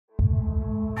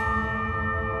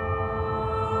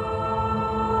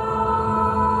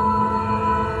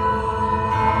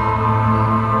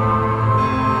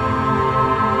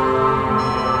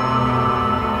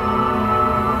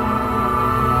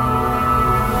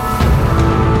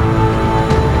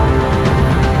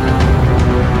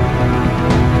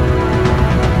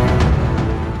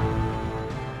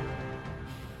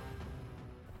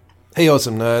Hey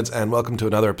awesome nerds, and welcome to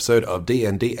another episode of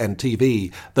D&D and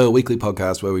TV, the weekly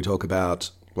podcast where we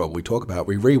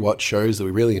rewatch shows that we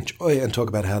really enjoy and talk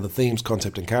about how the themes,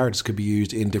 concept and characters could be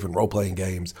used in different role-playing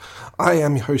games. I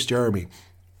am your host Jeremy.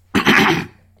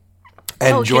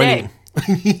 And joining...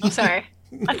 Oh, sorry.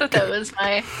 I thought that was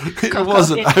my... It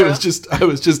wasn't. Intro. I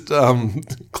was just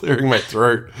clearing my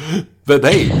throat. But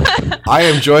hey, I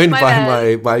am joined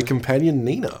by my companion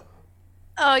Nina.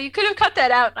 Oh, you could have cut that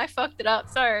out and I fucked it up.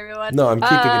 Sorry, everyone. No, I'm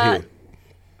keeping it here.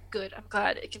 Good. I'm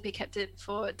glad it can be kept in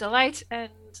for delight and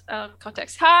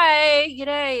context. Hi,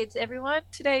 g'day, it's everyone.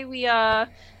 Today we are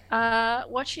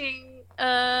watching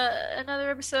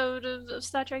another episode of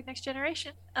Star Trek Next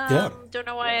Generation. Don't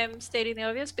know why I'm stating the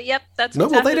obvious, but yep, that's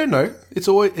what's happening. They don't know. It's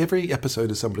always, every episode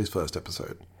is somebody's first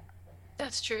episode.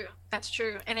 That's true.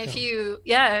 And if you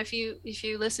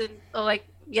listen or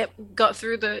got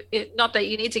through not that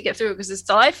you need to get through it because it's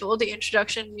delightful, the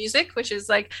introduction music, which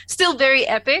is still very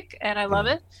epic and I love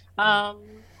it.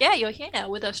 You're here now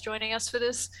with us, joining us for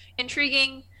this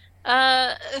intriguing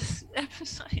episode.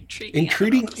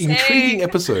 Intriguing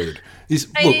episode.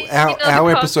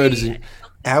 Our episode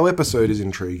is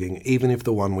intriguing, even if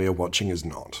the one we are watching is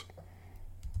not.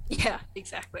 Yeah,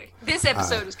 exactly. This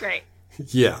episode is great.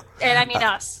 Yeah. And I mean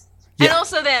us. Yeah. And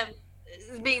also them,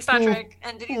 being Star Trek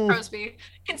and Denise Crosby,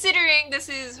 considering this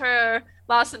is her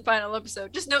last and final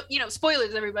episode. Just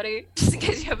spoilers, everybody, just in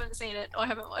case you haven't seen it or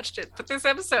haven't watched it. But this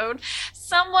episode,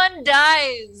 someone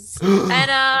dies.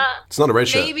 And it's not a red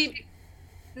shirt. Maybe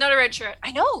not a red shirt.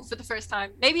 I know, for the first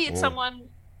time. Maybe it's someone,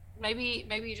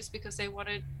 maybe just because they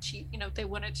wanted to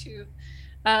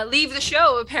leave the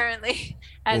show, apparently.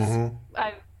 As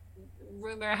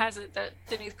rumor has it that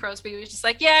Denise Crosby was just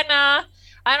I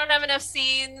don't have enough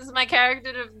scenes. My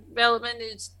character development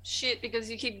is shit because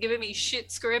you keep giving me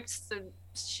shit scripts and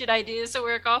shit ideas to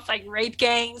work off, like rape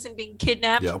gangs and being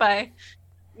kidnapped by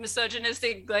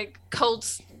misogynistic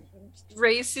cults,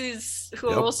 races who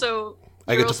are also.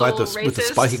 I get to fight with the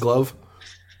spiky glove.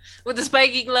 With the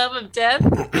spiky glove of death.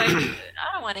 I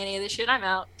don't want any of this shit. I'm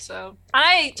out. So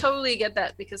I totally get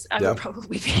that because I would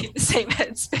probably be in the same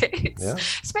headspace. Yeah.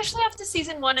 Especially after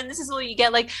season 1, and this is all you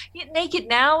get, get naked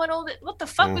now and all that. What the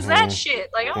fuck was that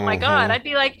shit? Oh my god. I'd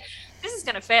be this is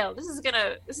gonna fail. This is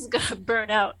gonna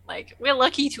burn out. We're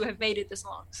lucky to have made it this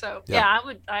long. So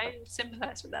I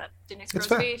sympathize with that. Denise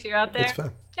Crosby, if you're out there. It's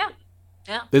fair.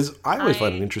 Yeah. I always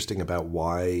find it interesting about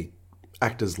why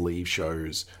actors leave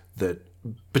shows that,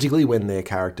 particularly when their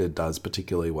character does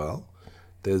particularly well.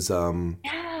 There's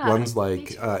ones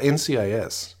like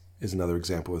NCIS is another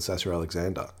example with Sasha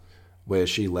Alexander, where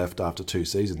she left after 2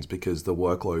 seasons because the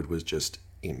workload was just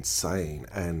insane,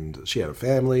 and she had a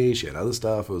family, she had other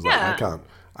stuff. It was I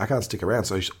can't stick around.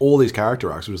 So all these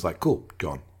character arcs was cool,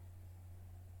 gone.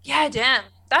 Yeah, damn.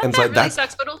 That really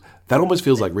sucks. But that almost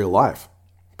feels like real life,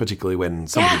 particularly when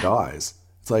somebody dies.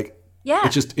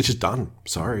 It's it's just done.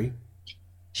 Sorry.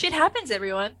 Shit happens,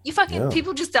 everyone. You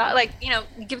people just die,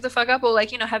 give the fuck up or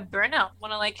have burnout,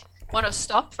 want to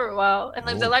stop for a while and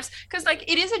live their lives, because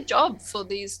it is a job for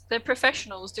they're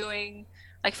professionals doing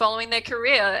following their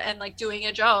career and doing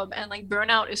a job, and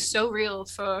burnout is so real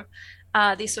for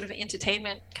these sort of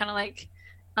entertainment kind of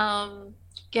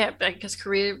I guess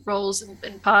career roles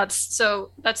and parts.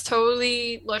 So that's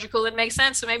totally logical and makes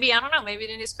sense. So maybe, I don't know, maybe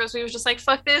Denise Crosby was just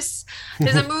fuck this.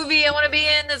 There's a movie I want to be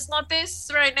in that's not this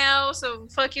right now, so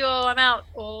fuck you all, I'm out.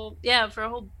 Or, for a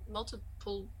whole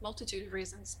multitude of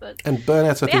reasons. And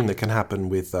burnout's a thing that can happen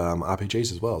with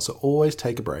RPGs as well. So always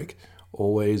take a break.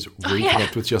 Always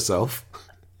reconnect with yourself.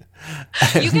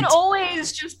 You can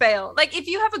always just bail. If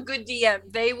you have a good DM,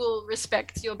 they will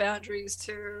respect your boundaries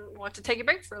to want to take a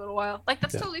break for a little while.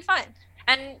 That's totally fine,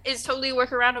 and is totally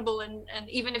workaroundable. And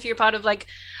even if you're part of a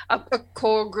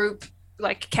core group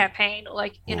campaign, or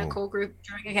in a core group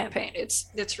during a campaign,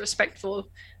 it's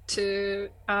respectful to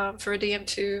for a DM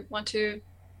to want to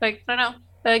I don't know,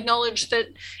 acknowledge that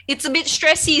it's a bit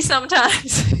stressy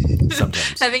sometimes.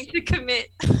 Having to commit.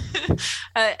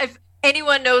 If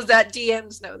anyone knows that,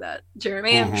 DMs know that.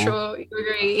 Jeremy, I'm sure you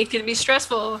agree. It can be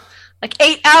stressful.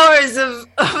 8 hours of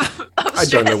I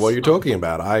don't know what you're talking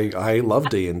about. I love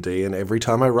D&D, and every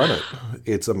time I run it,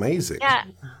 it's amazing. Yeah,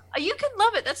 you can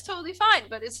love it. That's totally fine.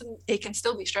 But it can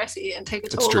still be stressy and take a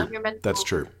toll on your mental. That's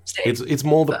true. State. It's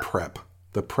more the prep.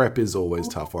 The prep is always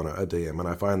tough on a DM, and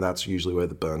I find that's usually where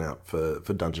the burnout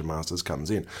for Dungeon Masters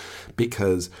comes in,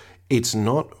 because it's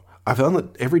not. I found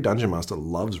that every Dungeon Master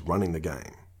loves running the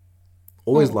game.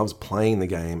 Always loves playing the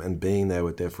game and being there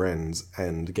with their friends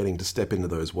and getting to step into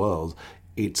those worlds.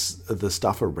 It's the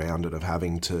stuff around it of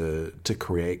having to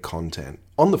create content.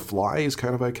 On the fly is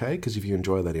kind of okay, because if you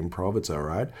enjoy that improv, it's all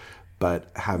right.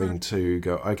 but having to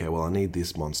go, okay, well, I need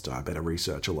this monster. I better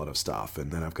research a lot of stuff.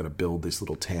 And then I've got to build this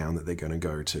little town that they're going to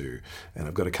go to. And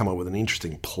I've got to come up with an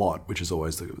interesting plot, which is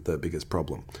always the biggest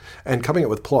problem. And coming up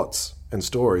with plots and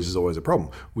stories is always a problem,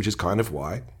 which is kind of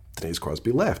why Denise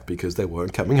Crosby left, because they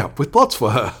weren't coming up with plots for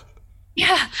her.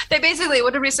 Yeah, they basically,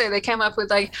 what did we say? They came up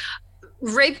with like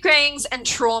rape gangs and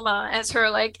trauma as her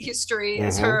like history,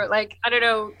 as her like, I don't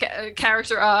know,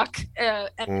 character arc. And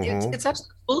it's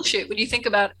absolute bullshit when you think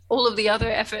about all of the other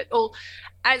effort, all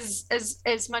as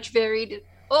much varied.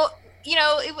 Well, you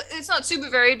know, it's not super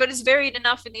varied, but it's varied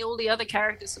enough in all the other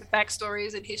characters' sort of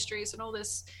backstories and histories and all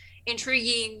this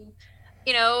intriguing,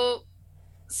 you know,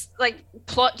 like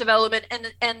plot development.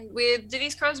 And with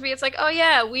Denise Crosby, it's like, oh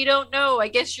yeah, we don't know. I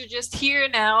guess you're just here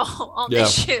now on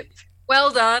this ship.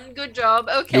 Well done, good job.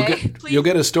 Okay, you'll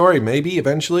get a story. Maybe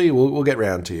eventually we'll get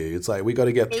round to you. It's like we got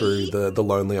to get through the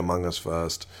Lonely Among Us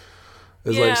first.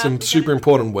 There's like some super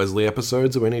important Wesley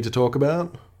episodes that we need to talk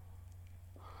about.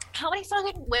 How many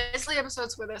fucking Wesley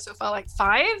episodes were there so far? Like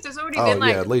 5? There's already been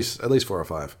like at least 4 or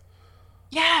 5.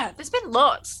 Yeah, there's been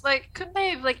lots. Like, couldn't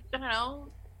they have like, I don't know,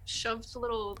 shoved a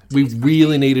little? We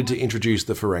really needed to introduce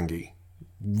the Ferengi.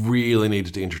 Really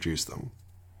needed to introduce them.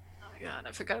 God,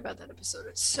 I forgot about that episode.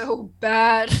 It's so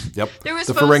bad. Yep.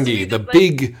 The Ferengi, the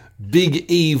big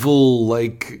evil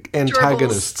like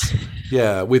antagonists.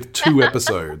 Yeah, with 2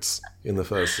 episodes in the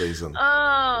first season.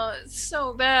 Oh, it's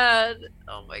so bad.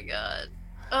 Oh my god.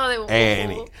 Oh, they were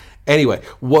awful. Anyway,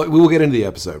 we will get into the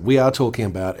episode. We are talking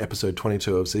about episode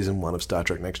 22 of season 1 of Star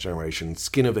Trek Next Generation,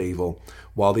 Skin of Evil,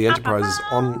 while the Enterprise is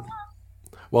en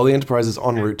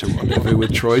route to rendezvous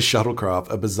with Troy's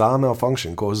shuttlecraft, a bizarre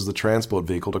malfunction causes the transport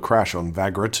vehicle to crash on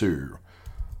Vagra 2.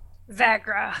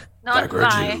 Vagra, not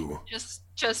Vi.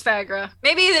 Just Vagra.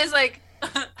 Maybe there's like,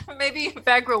 maybe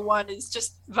Vagra 1 is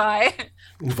just Vi.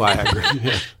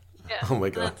 Viagra, yeah. Oh my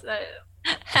god.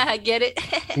 I get it.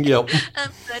 Yep. I'm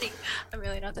funny. I'm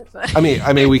really not that funny.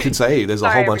 I mean, we could say there's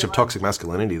a whole bunch of toxic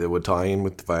masculinity that would tie in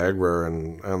with Viagra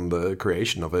and the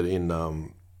creation of it in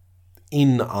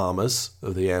Armus,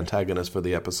 of the antagonist for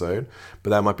the episode, but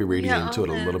that might be reading into it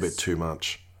a little bit too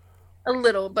much. A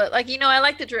little, but like, you know, I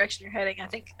like the direction you're heading. I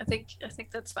think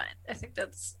that's fine. I think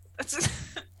that's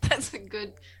that's a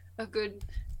good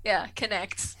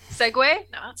connect segue.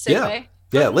 No, segue.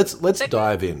 Yeah. Let's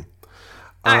dive in.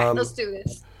 All right, let's do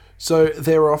this. So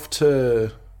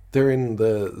they're in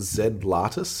the Zed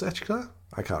Latus sector.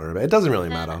 I can't remember. It doesn't really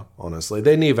matter, honestly.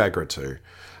 They're near Vagra 2.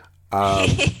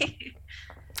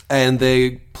 And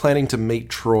they're planning to meet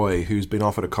Troy, who's been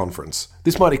offered a conference.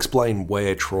 This might explain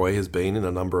where Troy has been in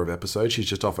a number of episodes. She's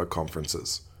just off at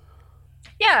conferences.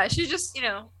 Yeah, she's just, you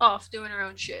know, off doing her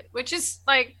own shit, which is,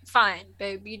 like, fine,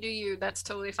 babe. You do you. That's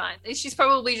totally fine. She's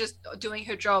probably just doing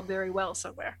her job very well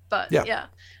somewhere. But, yeah.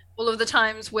 All of the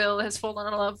times Will has fallen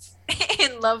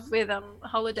in love with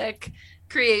holodeck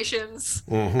creations.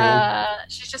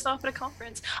 She's just off at a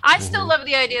conference. I still love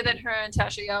the idea that her and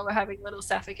Tasha Yar were having little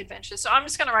sapphic adventures, so I'm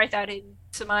just going to write that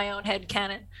into my own head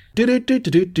canon.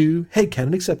 Head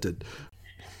canon accepted.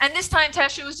 And this time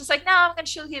Tasha was just like, no, I'm going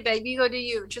to chill here, baby. You go do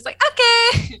you. And she was like,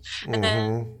 okay. And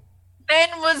then Ben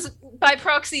was, by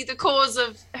proxy, the cause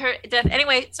of her death.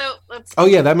 Anyway, so let's... Oh,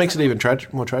 yeah, that makes it even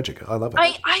more tragic. I love it.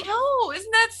 I know.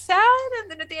 Isn't that sad? And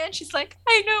then at the end, she's like,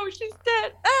 I know, she's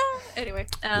dead. Anyway,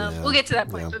 we'll get to that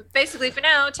point. Yeah. But basically, for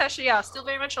now, Tasha Yar still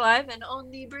very much alive and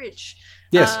on the bridge.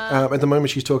 Yes, at the moment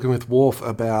she's talking with Worf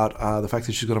about the fact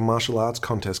that she's got a martial arts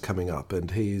contest coming up,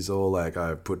 and he's all like,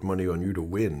 I put money on you to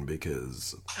win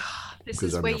because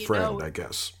I'm your friend, I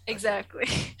guess. Exactly.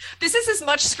 This is as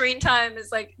much screen time as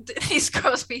like Denise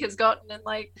Crosby has gotten in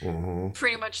like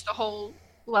pretty much the whole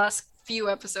last few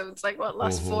episodes. Like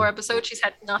last 4 episodes, she's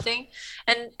had nothing.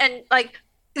 And like,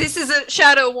 this is a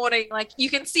shadow warning. Like, you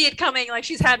can see it coming. Like,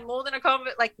 she's had more than a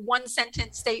comment, like 1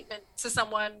 sentence statement to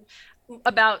someone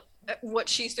about what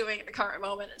she's doing in the current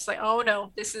moment. It's like, oh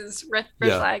no, this is red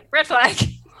flag.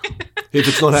 If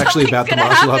it's not actually about the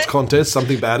martial arts contest,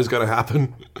 something bad is going to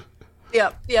happen.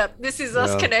 Yeah. This is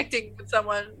us connecting with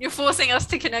someone. You're forcing us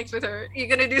to connect with her. You're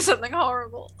going to do something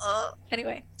horrible.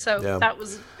 Anyway, so that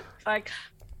was like,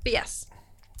 but yes.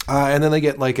 And then they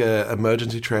get like a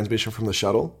emergency transmission from the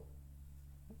shuttle.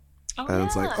 And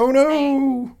it's like, oh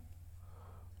no!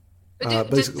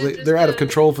 Basically, they're out of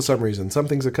control for some reason.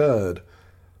 Something's occurred.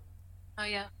 Oh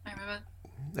yeah, I remember.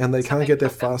 And they can't get there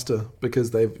faster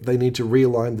because they need to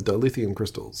realign the dilithium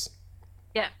crystals.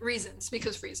 Yeah,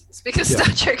 because Star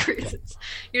Trek reasons.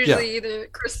 Usually either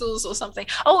crystals or something.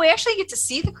 Oh, we actually get to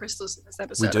see the crystals in this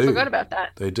episode. I forgot about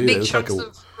that. They do. Big chunks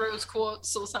of rose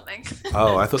quartz or something.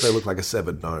 Oh, I thought they looked like a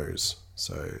severed nose.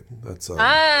 So that's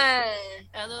a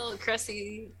little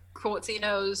crusty quartzy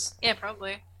nose. Yeah,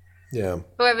 probably. Yeah.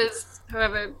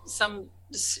 Whoever, some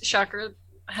chakra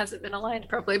hasn't been aligned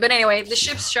properly. But anyway, the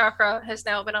ship's chakra has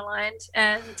now been aligned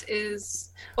and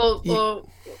is, or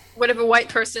whatever white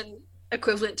person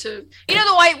equivalent to, the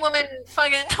white woman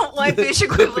fucking white bitch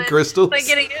equivalent. The crystals. Like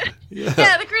getting it.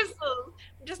 Yeah, the crystals.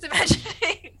 I'm just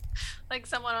imagining like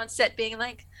someone on set being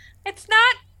like, it's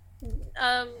not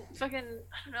fucking,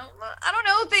 I don't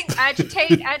know thing,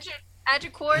 agitate,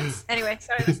 quartz. Anyway,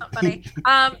 sorry, that's not funny.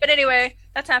 But anyway,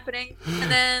 that's happening.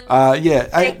 And then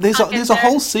there's a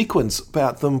whole sequence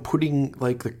about them putting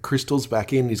like the crystals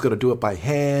back in. He's got to do it by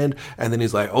hand, and then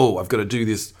he's like, "Oh, I've got to do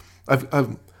this. I've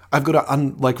got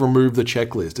to remove the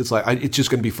checklist." It's like it's just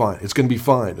going to be fine. It's going to be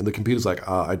fine. And the computer's like,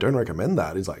 "I don't recommend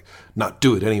that." He's like, "Nah,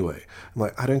 do it anyway." I'm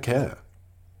like, "I don't care.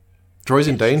 Troy's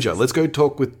in danger. Let's go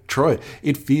talk with Troy."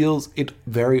 It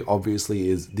very obviously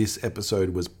is. This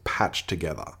episode was patched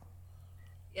together.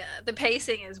 Yeah, the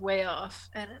pacing is way off,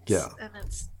 and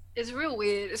it's real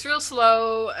weird. It's real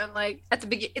slow, and like at the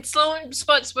beginning, it's slow in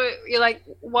spots where you're like,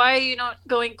 why are you not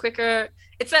going quicker?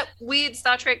 It's that weird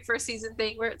Star Trek first season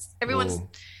thing where it's everyone's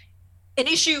an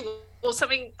issue or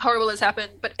something horrible has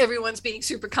happened, but everyone's being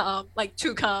super calm, like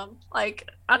too calm, like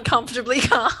uncomfortably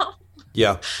calm.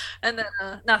 Yeah. And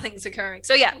then nothing's occurring.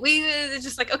 So yeah, we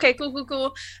just like, okay,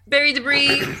 cool. Bury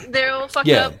debris. They're all fucked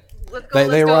up.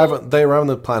 They arrive on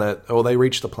the planet, or they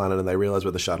reach the planet and they realize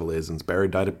where the shuttle is, and it's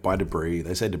buried by debris.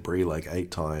 They say debris like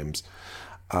 8 times.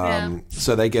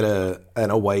 So they get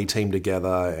an away team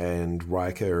together, and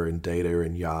Riker and Data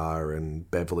and Yar and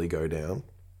Beverly go down.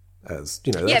 That's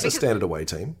a standard away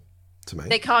team to me.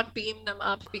 They can't beam them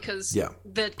up because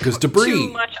debris.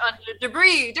 Too much under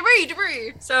debris.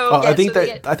 So I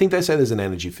think they say there's an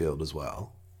energy field as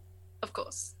well. Of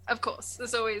course.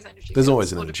 There's always energy. There's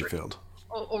always an energy field.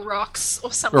 Or rocks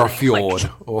or something. Or a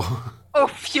fjord. Or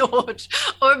fjord.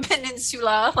 Or a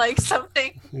peninsula, like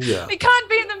something. Yeah. We can't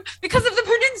beam them because of the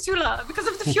peninsula, because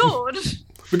of the fjord.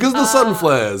 Because of the sun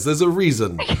flares. There's a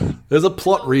reason. There's a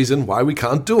plot reason why we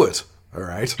can't do it. All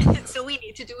right. So we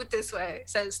need to do it this way,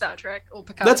 says Star Trek or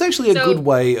Picard. That's actually a good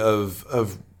way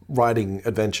of writing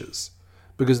adventures.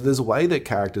 Because there's a way that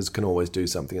characters can always do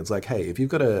something. It's like, hey, if you've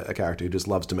got a character who just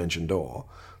loves Dimension Door,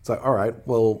 it's like, all right,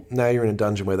 well, now you're in a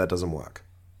dungeon where that doesn't work.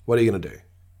 What are you going to do?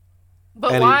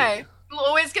 But why? You'll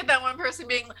always get that one person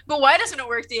being, but why doesn't it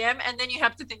work, DM? And then you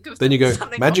have to think of then you go,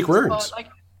 something magic runes. Like,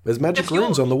 there's magic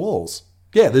runes on the walls.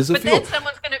 Yeah, there's a few. But then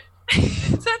someone's going to,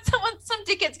 some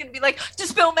dickhead's going to be like,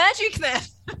 dispel magic then.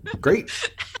 Great.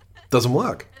 Doesn't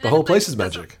work. The whole place is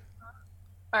magic.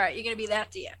 All right, you're going to be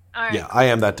that DM. All right. Yeah, I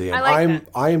am that DM.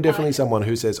 I am definitely someone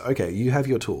who says, okay, you have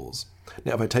your tools.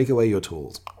 Now, if I take away your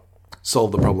tools,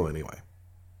 solve the problem anyway.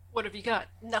 What have you got?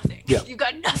 Nothing. Yeah. You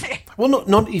got nothing. Well,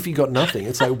 not if you got nothing.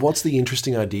 It's like, what's the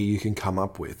interesting idea you can come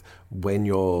up with when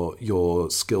your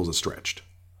skills are stretched?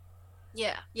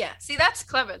 Yeah. See, that's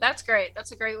clever. That's great.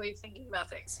 That's a great way of thinking about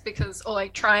things, or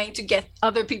like trying to get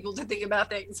other people to think about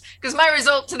things. Because my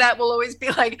result to that will always be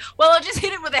like, well, I'll just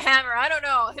hit it with a hammer. I don't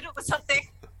know. I'll hit it with something.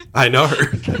 I know.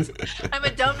 I'm a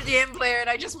dumb DM player and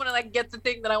I just want to like get the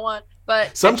thing that I want.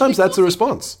 But sometimes that's the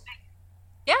response.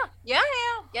 Yeah.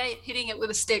 Hitting it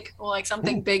with a stick or like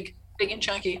something big and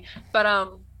chunky.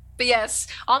 But yes,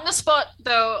 on the spot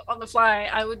though, on the fly,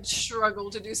 I would struggle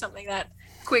to do something that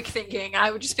quick thinking. I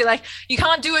would just be like, you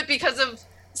can't do it because of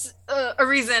a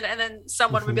reason, and then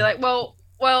someone would be like, well,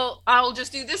 I'll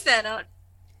just do this then.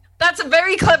 That's a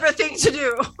very clever thing to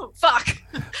do. Fuck.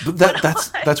 But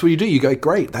that's what you do. You go,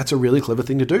 great, that's a really clever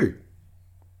thing to do.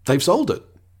 They've solved it.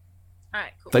 All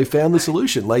right, cool. They found the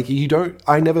solution. Like,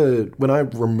 when I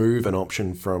remove an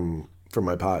option from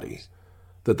my party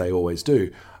that they always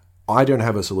do, I don't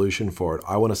have a solution for it.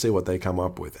 I want to see what they come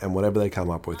up with, and whatever they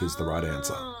come up with is the right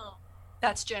answer.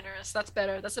 That's generous. That's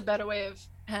better. That's a better way of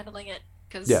handling it.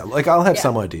 Yeah, like I'll have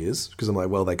some ideas because I'm like,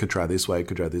 well, they could try this way,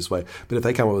 could try this way. But if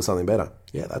they come up with something better,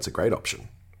 yeah, that's a great option.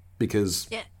 Because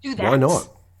do that. Why not?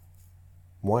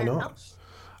 Why not? Enough.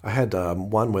 I had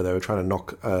one where they were trying to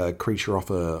knock a creature off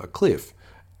a cliff,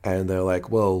 and they're like,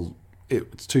 well,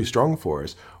 it's too strong for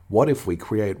us. What if we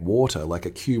create water, like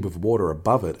a cube of water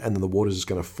above it, and then the water's just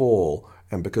going to fall,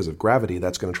 and because of gravity,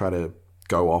 that's going to try to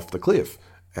go off the cliff.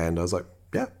 And I was like,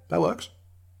 yeah, that works.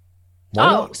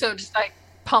 Why not? So just like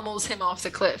pummels him off the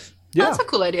cliff. Yeah. That's a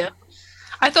cool idea.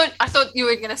 I thought you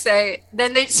were gonna say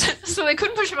then they so they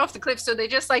couldn't push him off the cliff, so they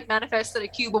just like manifested a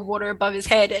cube of water above his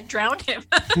head and drowned him.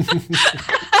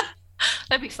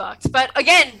 That'd be fucked. But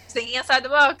again, thinking outside the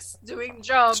box, doing the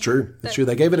job. It's true. It's true.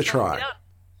 They gave it a try.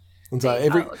 And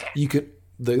so you could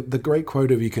the great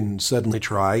quote of "you can certainly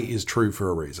try" is true for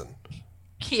a reason.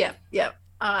 Yeah.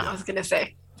 I was gonna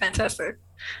say fantastic.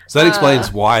 So that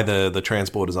explains why the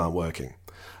transporters aren't working.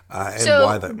 And so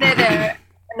why they're there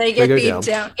and they get beamed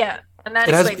down. Yeah. And that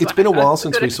it's been a while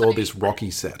since we saw this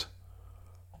Rocky set.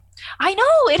 I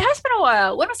know, it has been a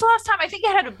while. When was the last time? I think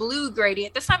it had a blue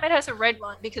gradient. This time it has a red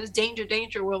one because Danger,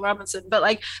 Danger, Will Robinson. But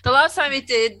like the last time it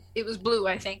did, it was blue,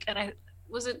 I think. And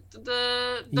was it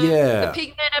the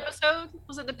Pigman episode?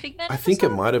 Was it the Pigman episode? I think it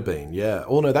might have been, yeah.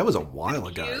 Oh no, that was a while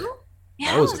ago.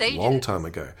 Yeah, that was a long time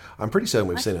ago. I'm pretty certain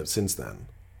we've seen it since then.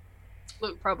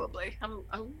 Look, probably. I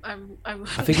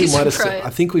think we might have.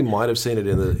 I think we might have seen it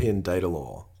in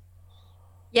Datalore.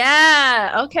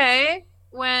 Yeah. Okay.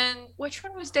 Which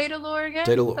one was Datalore again?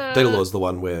 Datalore is the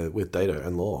one with Data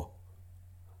and Lore.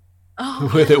 Oh.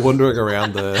 Where they're wandering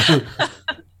around the.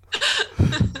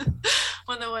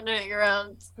 When they're wandering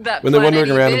around that. When they're wandering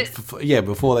around,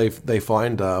 before they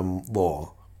find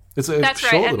Lore. It's a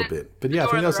short little bit, but yeah, I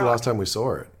think that's the last time we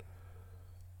saw it.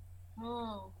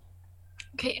 Oh.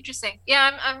 Okay, interesting.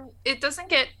 Yeah, it doesn't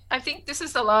get. I think this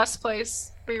is the last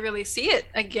place we really see it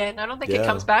again. I don't think it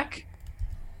comes back.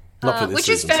 Not for this which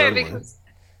season, is fair certainly. because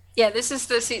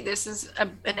this is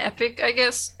an epic, I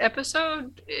guess,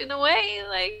 episode in a way.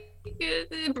 Like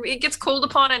it gets called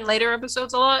upon in later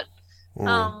episodes a lot.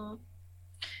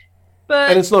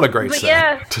 And it's not a great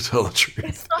set, to tell the truth.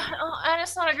 It's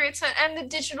not a great set, and the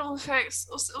digital effects,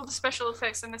 all the special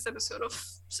effects in this episode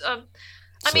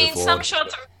some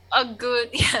shots are good,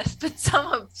 yes, but some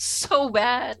are so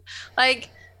bad. Like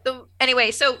they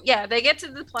get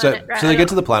to the planet. So they get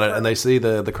to the planet and they see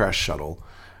the crash shuttle,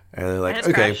 and they're like,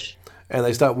 okay, and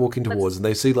they start walking towards, and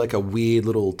they see like a weird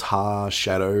little tar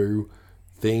shadow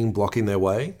thing blocking their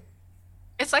way.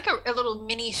 It's like a little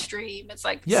mini stream. It's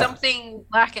like something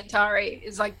black and tarry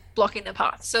is like blocking the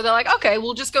path. So they're like, okay,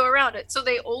 we'll just go around it. So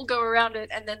they all go around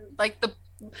it, and then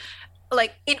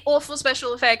in awful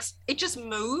special effects, it just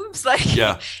moves.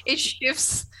 It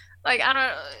shifts. Like I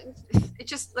don't know. It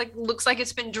just like looks like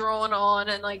it's been drawn on,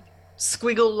 and like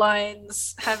squiggle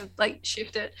lines have like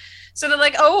shifted. So they're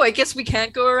like, oh, I guess we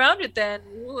can't go around it then.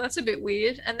 Well, that's a bit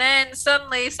weird. And then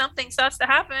suddenly something starts to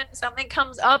happen. Something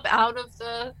comes up out of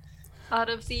the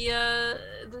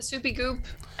soupy goop,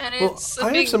 and I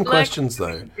have some questions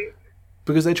though,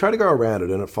 because they try to go around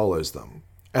it and it follows them,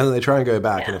 and then they try and go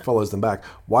back and it follows them back.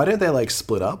 Why don't they like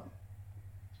split up?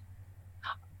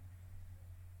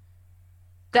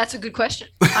 That's a good question.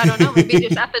 I don't know. Maybe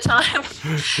just at the time.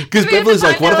 Because Beverly's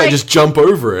like, what if I just jump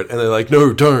over it? And they're like,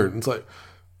 no, don't. It's like,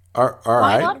 all right.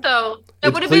 Why not though?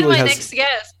 That would have been my next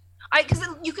guess. Because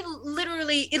you can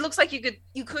literally, it looks like you could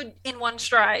in one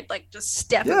stride, like just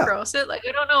step across it. Like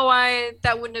I don't know why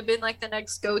that wouldn't have been like the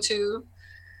next go-to.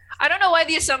 I don't know where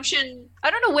the assumption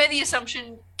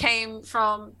came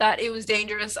from that it was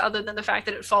dangerous, other than the fact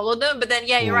that it followed them. But then,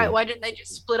 you're right. Why didn't they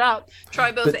just split up,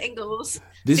 try both angles,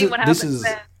 see what happens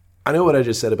then? I know what I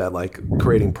just said about like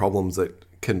creating problems that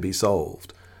can be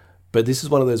solved, but this is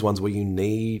one of those ones where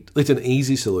it's an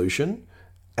easy solution,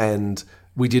 and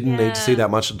we didn't need to see that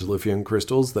much dilithium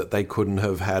crystals that they couldn't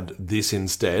have had this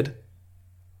instead.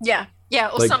 Yeah,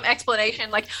 or some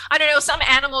explanation. Like, I don't know, some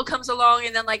animal comes along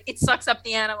and then, like, it sucks up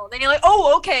the animal. Then you're like,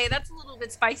 oh, okay, that's a little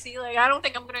bit spicy. Like, I don't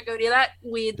think I'm going to go near that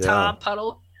weird tar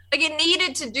puddle. Like, it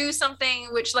needed to do something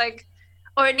which, like,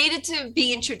 or it needed to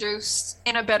be introduced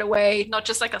in a better way, not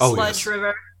just like a sludge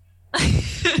river.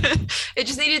 It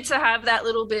just needed to have that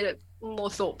little bit more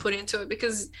thought put into it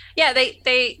because,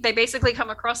 they basically come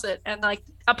across it. And, like,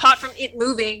 apart from it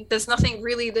moving, there's nothing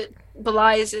really that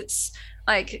belies its,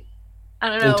 like...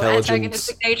 I don't know,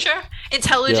 antagonistic nature,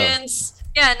 intelligence,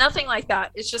 nothing like that.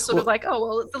 It's just sort of like, oh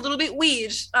well, it's a little bit weird.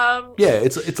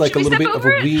 It's like a little bit of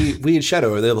a weird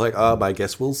shadow, and they're like, I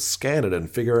guess we'll scan it and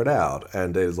figure it out.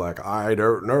 And it's like, I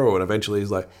don't know. And eventually he's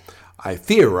like, I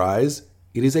theorize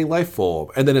it is a life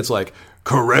form. And then it's like,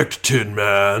 correct, Tin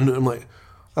Man. I'm like,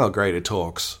 oh great, it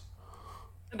talks.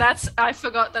 I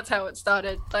forgot that's how it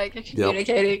started. Like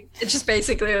communicating. It's just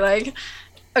basically like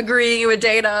agreeing with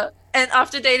Data. And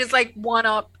after Data's like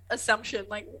one-up assumption,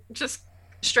 like just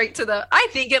straight to I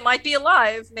think it might be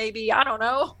alive, maybe, I don't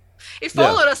know. It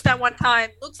followed us that one time.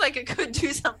 Looks like it could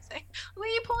do something. Where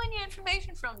are you pulling your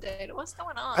information from, Data? What's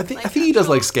going on? I think he does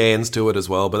like scans to it as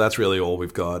well, but that's really all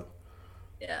we've got.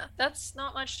 Yeah, that's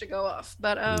not much to go off.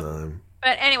 But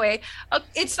but anyway,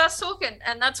 it starts talking,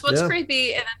 and that's what's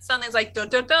creepy. And then suddenly it's like dun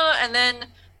dun dun, and then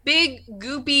big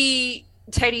goopy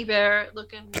teddy bear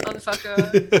looking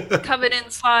motherfucker covered in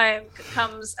slime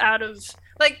comes out of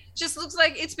just looks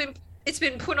like it's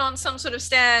been put on some sort of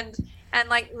stand and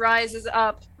like rises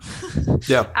up.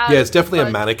 It's definitely a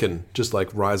mannequin just like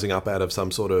rising up out of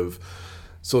some sort of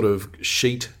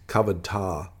sheet covered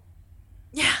tar.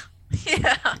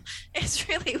 Yeah, it's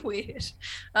really weird.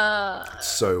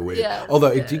 So weird. Yeah,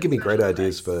 Although yeah, it did give me it's great really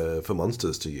ideas nice. for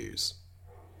monsters to use.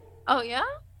 Oh yeah.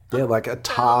 Yeah, like a For a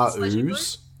little tar sledgy boy?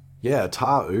 ooze. Yeah, a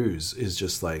tar ooze is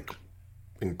just like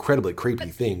incredibly creepy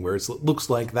But thing where it looks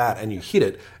like that and you hit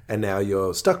it and now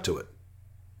you're stuck to it.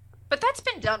 but that's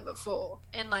been done before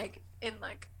in like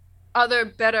other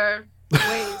better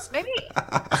ways. Maybe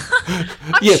I'm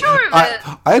Yeah, sure of it.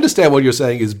 I understand what you're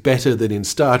saying is better than in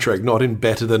Star Trek, not in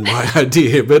better than my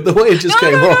idea, but the way it just No,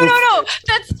 came no, no, no, off. no.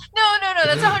 That's no.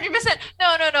 That's 100%.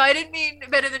 No, no, no. I didn't mean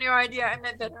better than your idea. I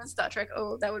meant better than Star Trek.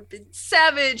 Oh, that would have been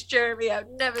savage, Jeremy. I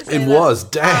would never It say that. was,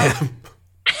 damn.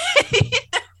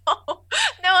 No,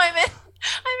 no. I meant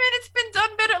it's been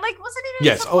done better. Like, wasn't it in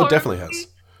Yes, some oh, it horror definitely movie? has.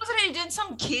 Wasn't it in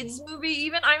some kids movie?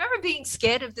 Even I remember being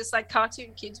scared of this like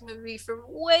cartoon kids movie from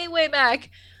way, way back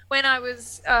when I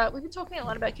was. We've been talking a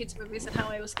lot about kids movies and how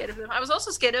I was scared of them. I was also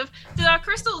scared of the Dark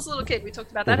Crystal as a little kid. We talked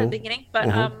about that at the beginning, but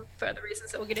for other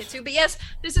reasons that we'll get into. But yes,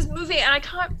 there's this movie, and I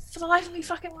can't for the life of me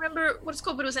fucking remember what it's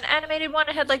called. But it was an animated one.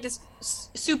 It had like this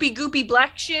soupy, goopy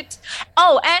black shit.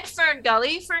 Oh, and Fern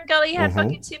Gully. Fern Gully had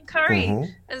fucking Tim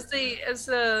Curry as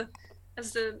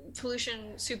the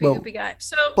pollution soupy Well, goopy guy.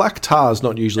 So Black tar is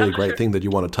not usually I'm a not great sure. thing that you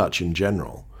want to touch in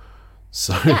general.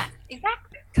 So, Yeah,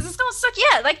 exactly. Because it's gonna suck.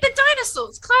 Yeah, like the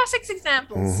dinosaurs, classics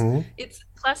examples. It's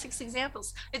classics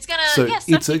examples. It's gonna so yeah,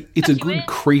 it's suck a you, it's suck a you good in,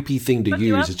 creepy thing to fuck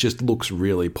you use. up. It just looks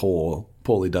really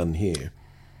poorly done here.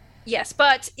 Yes,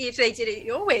 but if they did it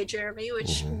your way, Jeremy,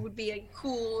 which would be a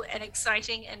cool and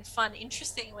exciting and fun,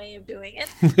 interesting way of doing it,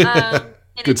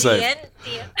 in Good a save.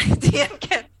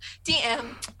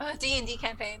 D&D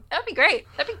campaign, that would be great.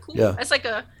 That'd be cool. Yeah. That's like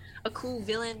a cool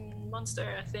villain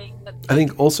monster thing. That, I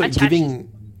think also attaches-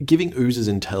 giving oozes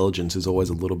intelligence is always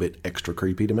a little bit extra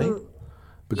creepy to me. Ooh.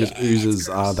 Because Yeah, it's oozes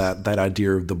are gross. that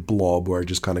idea of the blob where it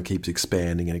just kind of keeps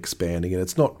expanding and expanding, and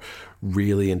it's not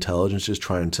really intelligent, it's just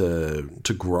trying to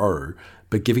grow,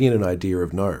 but giving it an idea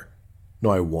of no,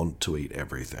 I want to eat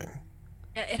everything.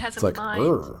 Yeah, it has It's a like, mind.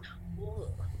 "Urgh."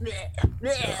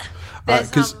 There's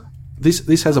Because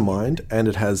this has a mind and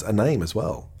it has a name as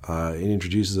well. It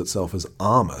introduces itself as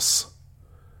Armus.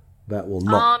 That will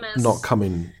Armus. not come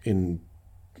in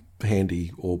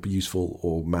handy or be useful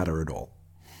or matter at all.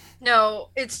 no,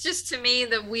 it's just to me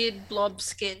the weird blob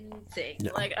skin thing.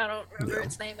 Yeah. Like I don't remember Yeah.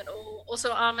 its name at all.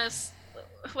 Also, Armus.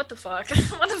 What the fuck?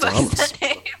 What the fuck Armus. is that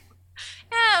name?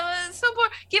 Yeah, it's so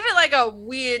boring. Give it like a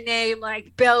weird name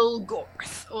like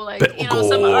Belgorth or like some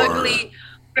Belgor. ugly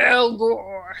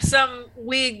Belgor, some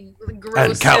weird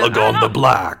gross. And Calagon the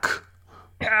Black.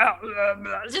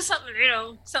 Just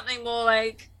something something more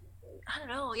like I don't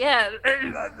know, yeah,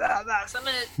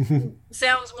 something that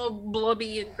sounds more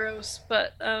blobby and gross.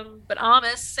 But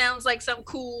Armus sounds like some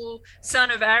cool son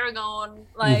of Aragon,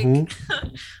 like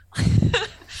I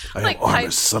am like Armus,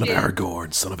 type son of shit.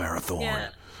 Aragorn, son of Arathorn. Yeah,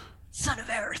 son of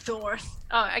Arathorn.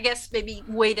 I guess maybe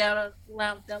way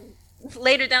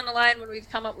later down the line when we've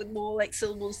come up with more like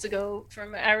syllables to go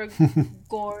from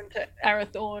Aragorn to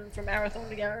Arathorn, from Arathorn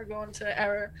to Aragorn to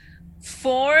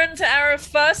Arathorn to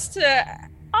Arafus to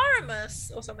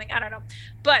Aramus or something. I don't know.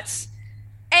 But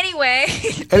anyway,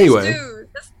 Anyway,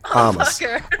 this Armus.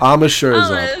 motherfucker. Armus shows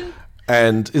Armus. up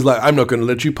and is like, I'm not going to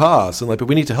let you pass. And like, but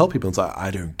we need to help people. And it's like,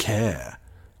 I don't care.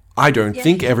 I don't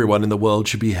think everyone in the world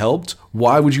should be helped.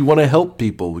 Why would you want to help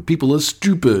people? People are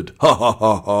stupid. Ha ha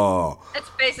ha ha. That's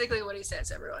basically what he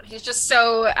says, everyone. He's just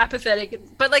so apathetic,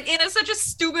 but like in such a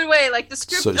stupid way. Like the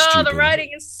script, So the stupid.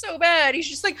 writing is so bad. He's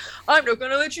just like, I'm not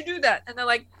going to let you do that. And they're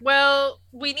like, well,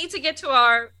 we need to get to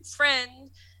our friend,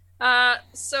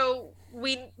 so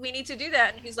we need to do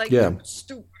that. And he's like, Yeah.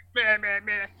 stupid. Meh, meh,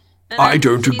 meh. And I then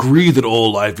don't he's- agree that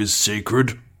all life is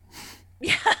sacred.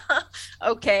 Yeah.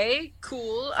 Okay.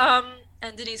 Cool.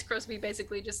 And Denise Crosby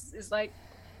basically just is like,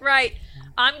 right,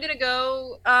 I'm gonna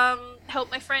go help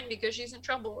my friend because she's in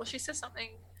trouble. Or she says something.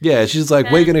 Yeah, she's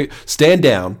like, we're going to stand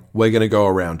down. We're going to go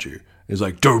around you. He's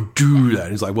like, don't do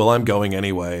that. He's like, well, I'm going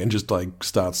anyway. And just like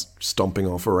starts stomping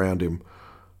off around him.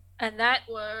 And that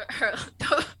were her,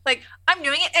 like, I'm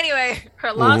doing it anyway.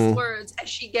 Her last words as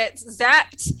she gets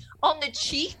zapped on the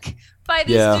cheek by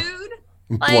this Yeah. dude.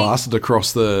 Like, Blasted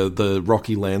across the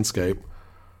rocky landscape.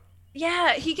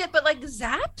 yeah, but like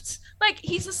zapped. Like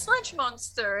he's a sludge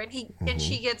monster, and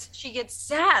she gets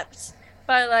zapped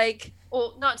by like,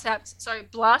 or not zapped, sorry,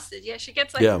 blasted. Yeah, she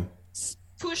gets like Yeah.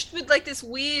 pushed with like this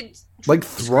weird Like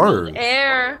scribbled thrown.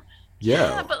 air.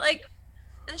 Yeah. But like,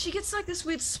 and she gets like this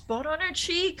weird spot on her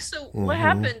cheek. So what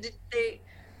happened?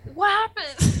 What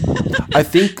happened? I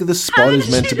think the spot did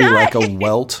is meant she to be like a die?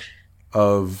 welt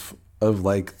of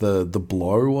like the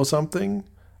blow or something.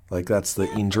 Like that's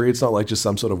the injury. It's not like just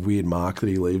some sort of weird mark that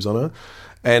he leaves on her.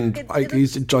 And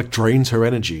it like drains her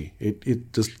energy.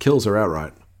 It just kills her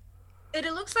outright. It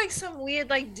looks like some weird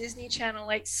like Disney Channel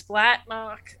like splat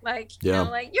mark. Like you Yeah. know,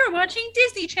 like you're watching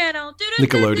Disney Channel.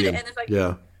 Nickelodeon. And it's like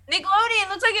Yeah. Nickelodeon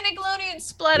looks like a Nickelodeon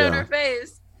splat on Yeah. her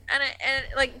face. And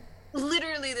like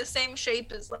literally the same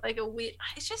shape as like a weird.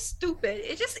 It's just stupid.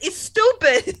 It's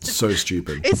stupid. It's so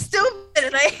stupid. It's stupid,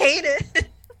 and I hate it.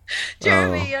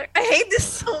 Jeremy, I hate this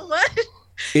so much.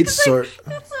 It's so.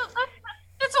 That's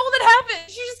all that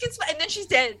happens. She just gets, and then she's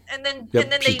dead, and then Yep,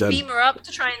 and then she's they dead. beam her up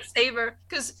to try and save her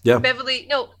because Yeah. Beverly.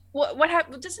 No, what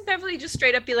happened? Doesn't Beverly just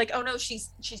straight up be like, "Oh no, she's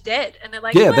dead," and they're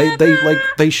like, Yeah, they "Whatever." like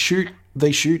they shoot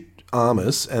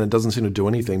Armus and it doesn't seem to do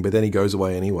anything, but then he goes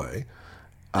away anyway.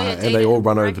 And they all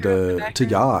run over to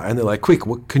Yar and they're like, "Quick,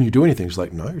 what can you do anything?" She's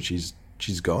like, "No, she's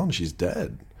gone. She's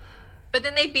dead." But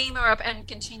then they beam her up and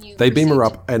continue. They beam her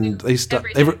proceed up and to they start.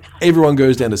 everything. Everyone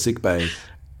goes down to sick bay,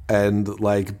 and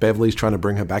like Beverly's trying to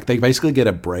bring her back. They basically get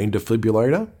a brain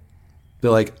defibrillator.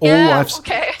 They're like, all Yeah, life's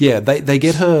okay. yeah. They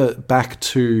get her back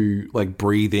to like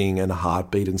breathing and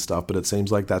heartbeat and stuff, but it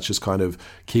seems like that's just kind of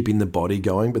keeping the body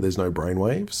going. But there's no brain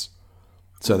waves.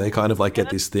 So they kind of like get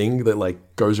this thing that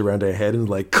like goes around her head and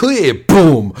like clear,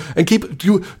 boom, and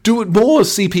do it more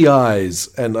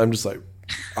CPIs. And I'm just like,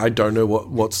 I don't know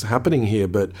what's happening here,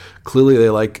 but clearly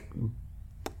they're like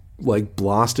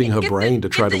blasting her brain to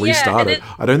try to restart it.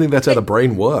 I don't think that's how the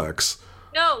brain works.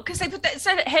 No, because they put it's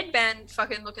that headband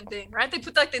fucking looking thing, right? They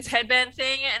put like this headband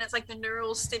thing, and it's like the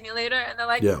neural stimulator, and they're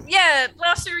like, yeah,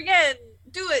 blast her again,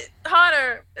 do it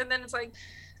harder, and then it's like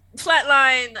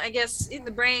flatline, I guess, in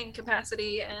the brain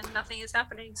capacity, and nothing is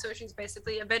happening. So she's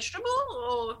basically a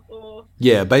vegetable, or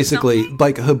yeah, basically, something?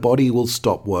 like her body will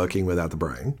stop working without the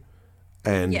brain,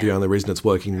 and the only reason it's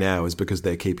working now is because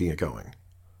they're keeping it going.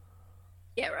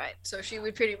 Yeah, right. So she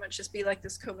would pretty much just be like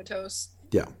this comatose,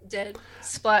 dead,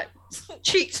 splat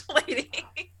cheeked lady.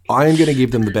 I am going to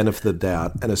give them the benefit of the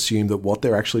doubt and assume that what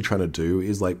they're actually trying to do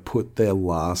is like put their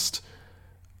last,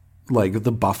 like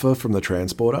the buffer from the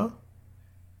transporter.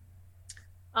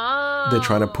 Oh, They're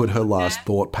trying to put her last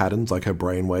thought patterns, like her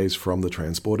brain waves from the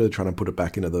transporter, they're trying to put it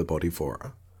back into the body for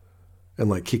her. And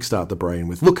like kickstart the brain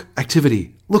with, look,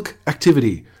 activity.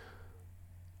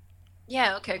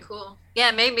 Yeah, okay, cool.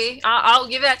 Yeah, maybe. I'll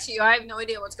give that to you. I have no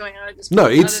idea what's going on at this point. No,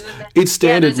 other than that. it's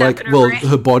standard, Yeah, like, well,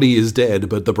 her body is dead,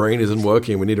 but the brain isn't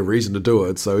working. We need a reason to do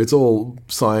it. So it's all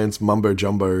science,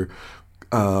 mumbo-jumbo,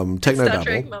 techno Star Trek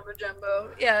babble. mumbo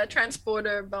jumbo. Yeah,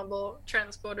 transporter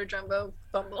jumbo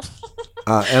bumble.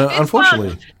 And It's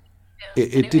unfortunately, fun.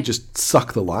 it Anyway. did just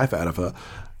suck the life out of her.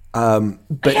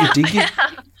 But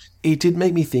it did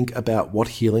make me think about what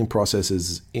healing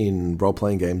processes in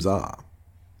role-playing games are.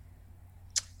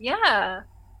 Yeah.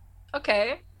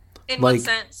 Okay. In Like, what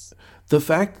sense? The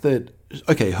fact that,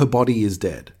 okay, her body is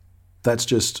dead. That's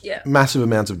just massive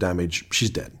amounts of damage.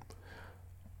 She's dead.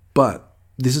 But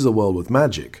this is a world with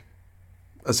magic,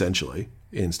 essentially,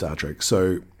 in Star Trek.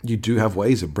 So you do have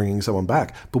ways of bringing someone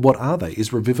back. But what are they?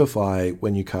 Is Revivify,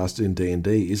 when you cast it in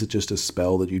D&D, is it just a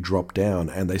spell that you drop down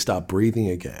and they start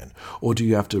breathing again? Or do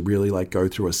you have to really like go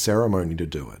through a ceremony to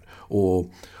do it?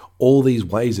 Or all these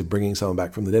ways of bringing someone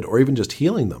back from the dead, or even just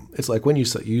healing them. It's like when you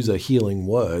use a healing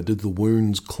word, do the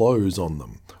wounds close on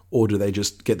them? Or do they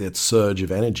just get that surge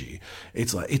of energy?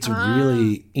 It's like, it's a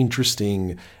really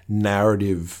interesting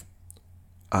narrative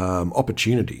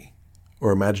opportunity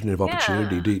or imaginative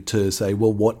opportunity to say,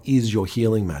 well, what is your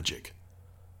healing magic?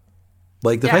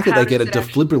 Like the fact that they get a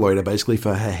defibrillator basically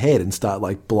for her head and start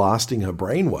like blasting her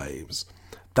brain waves.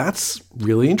 That's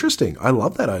really interesting. I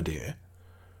love that idea.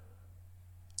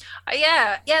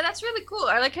 Yeah, that's really cool.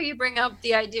 I like how you bring up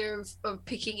the idea of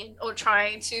picking or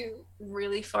trying to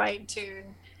really fine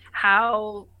tune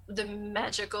how the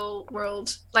magical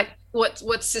world, like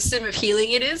what system of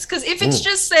healing it is. Because if it's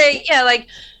just say, like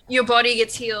your body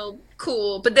gets healed,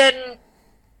 cool, but then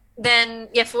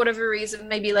for whatever reason,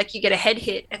 maybe like you get a head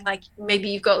hit and like maybe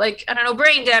you've got like, I don't know,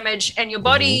 brain damage and your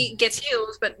body gets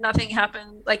healed, but nothing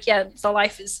happened. Like, the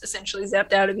life is essentially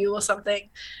zapped out of you or something.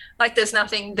 Like there's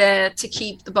nothing there to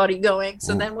keep the body going.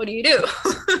 So then what do you do?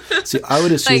 See, I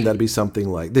would assume that'd be something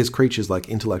like, there's creatures like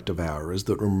intellect devourers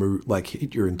that remove, like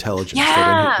hit your intelligence, they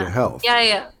don't hit your health.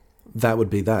 Yeah. That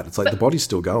would be that. It's like the body's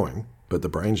still going, but the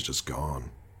brain's just gone.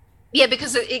 Yeah,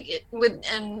 because it with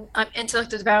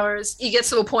intellect devourers, you get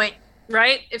to a point,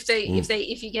 right? If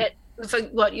you get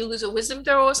you lose a wisdom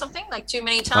throw or something like too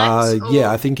many times.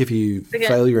 I think if you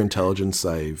fail your intelligence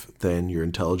save, then your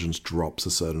intelligence drops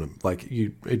a certain, like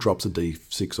it drops a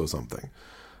D6 or something.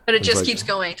 But it just keeps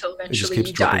going until eventually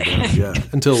you die. Down,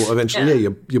 until eventually,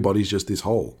 your body's just this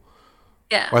hole.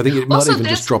 Yeah. Or I think it might Also, even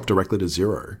just drop directly to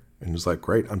 0 and it's like,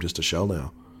 great, I'm just a shell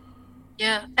now.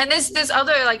 Yeah, and there's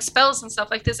other like spells and stuff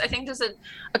like this. I think there's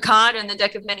a card in the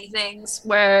deck of many things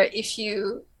where if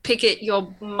you pick it,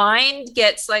 your mind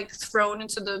gets like thrown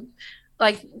into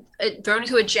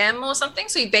a gem or something.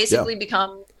 So you basically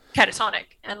become catatonic,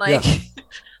 and like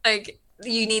like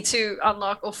you need to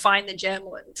unlock or find the gem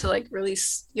to like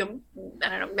release your, I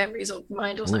don't know, memories or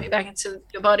mind or something back into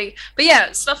your body. But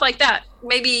yeah, stuff like that.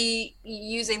 Maybe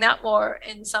using that more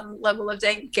in some level of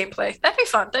gameplay. That'd be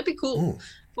fun. That'd be cool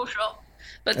for sure.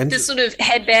 But this sort of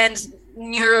headband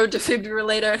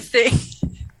neurodefibrillator thing,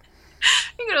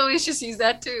 you can always just use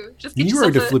that too. Just get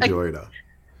neurodefibrillator.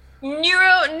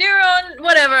 Neuronet.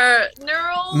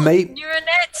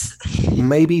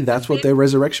 Maybe that's what their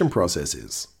resurrection process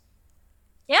is.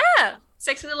 Yeah,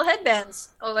 sexy little headbands,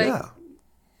 or like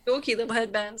dorky little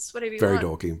headbands, whatever you want.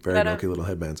 Very dorky little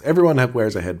headbands. Everyone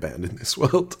wears a headband in this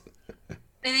world.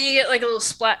 And then you get like a little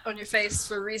splat on your face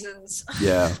for reasons.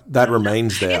 Yeah, that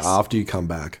remains there after you come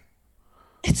back.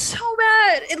 It's so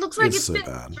bad. It looks like it's been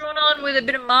drawn on with a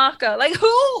bit of marker. Like,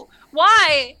 who?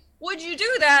 Why would you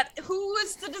do that? Who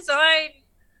was the design?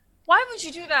 Why would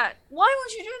you do that? Why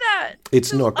would you do that?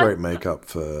 It's not great makeup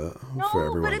for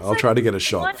everyone. I'll try to get a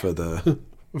shot for the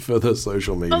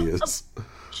social medias.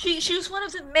 She was one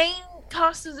of the main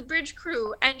cast of the bridge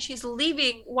crew, and she's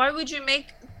leaving. Why would you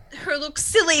make her look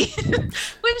silly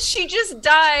when she just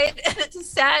died? And it's a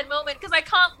sad moment because I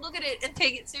can't look at it and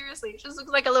take it seriously. It just looks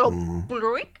like a little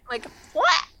bloink, like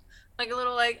what? Like a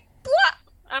little like what?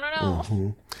 I don't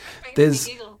know.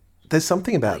 There's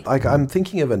something about, like, I'm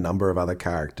thinking of a number of other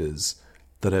characters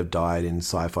that have died in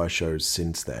sci-fi shows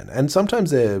since then, and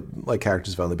sometimes they're like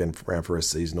characters who've only been around for a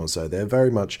season or so. They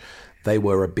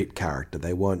were a bit character.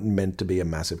 They weren't meant to be a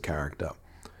massive character.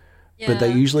 But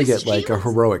they usually get like a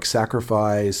heroic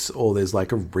sacrifice, or there's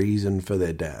like a reason for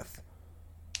their death.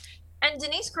 And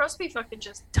Denise Crosby fucking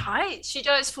just dies. She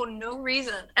dies for no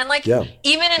reason. And like even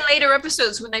in later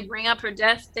episodes when they bring up her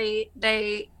death, they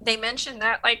mention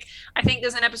that. Like I think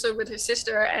there's an episode with her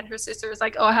sister, and her sister is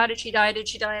like, "Oh, how did she die? Did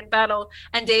she die in battle?"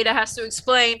 And Data has to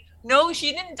explain, "No,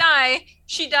 she didn't die.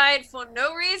 She died for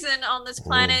no reason on this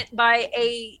planet by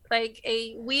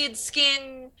a weird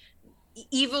skin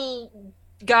evil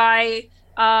guy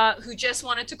who just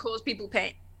wanted to cause people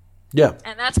pain." Yeah.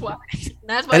 And that's why.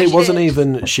 And it wasn't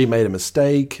even she made a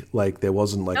mistake. Like there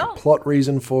wasn't like a plot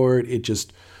reason for it. It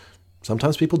just,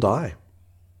 sometimes people die.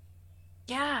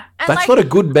 Yeah. And that's not a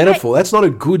good metaphor. That's not a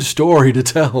good story to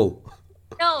tell.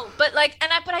 No, but like,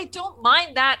 but I don't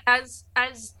mind that as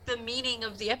the meaning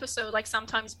of the episode. Like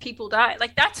sometimes people die.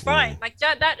 Like that's fine. Like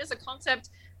that is a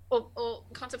concept or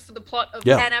concept for the plot of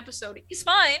an episode. It's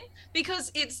fine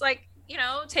because it's like, you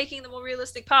know, taking the more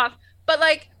realistic path. But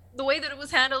like the way that it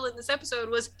was handled in this episode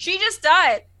was she just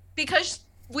died because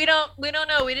we don't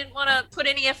know. We didn't want to put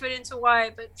any effort into why,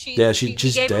 but she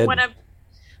just gave dead.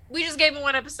 We just gave her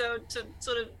one episode to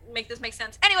sort of make this make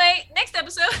sense. Anyway, next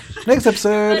episode.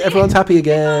 Everyone's happy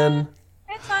again.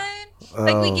 It's fine.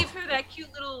 Like we give her that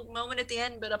cute little moment at the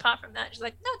end, but apart from that, she's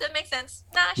like, no, that makes sense.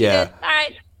 Nah, she did. All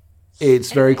right.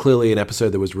 It's very clearly an episode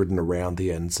that was written around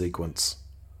the end sequence.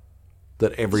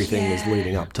 That everything is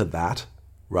leading up to that,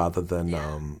 rather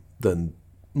than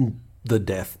the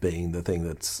death being the thing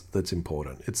that's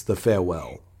important. It's the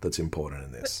farewell that's important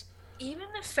in this. But even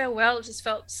the farewell just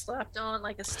felt slapped on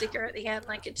like a sticker at the end.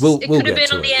 Like it could have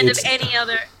been on the end of any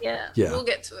other. Yeah, we'll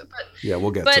get to it.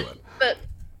 We'll get to it. But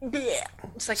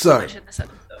it's like so much in this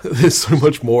episode. There's so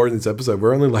much more in this episode.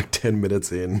 We're only like 10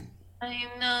 minutes in. I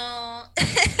know.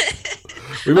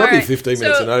 We might be 15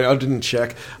 minutes in. I didn't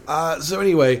check. So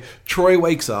anyway, Troy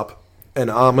wakes up and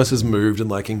Armus has moved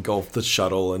and like engulfed the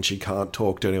shuttle, and she can't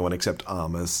talk to anyone except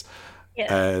Armus.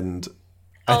 Yeah. And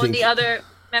I think the other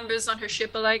members on her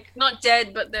ship are like not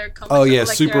dead, but they're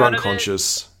super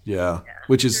unconscious. Yeah,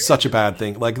 which is such a bad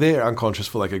thing. Like they're unconscious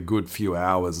for like a good few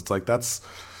hours. It's like that's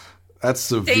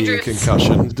severe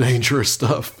concussion, dangerous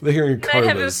stuff. They're in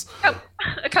comas.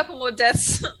 A couple more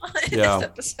deaths in this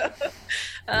episode.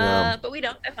 But we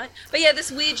don't. They're fine. But yeah,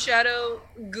 this weird shadow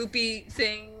goopy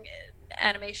thing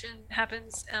animation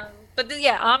happens. But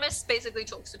Armus basically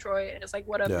talks to Troy and is like,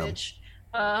 "What up, bitch?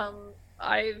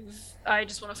 I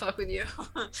just want to fuck with you."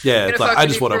 Yeah, it's like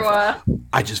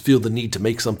I just feel the need to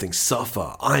make something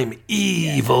suffer. I'm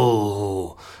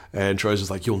evil. And Troy's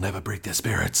just like, "You'll never break their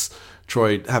spirits."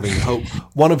 Troy having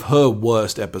one of her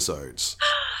worst episodes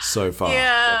so far.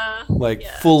 Yeah. Like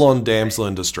full on damsel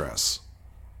in distress.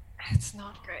 It's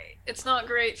not great. It's not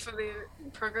great for the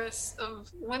progress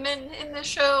of women in this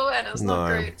show, and it's not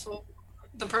great for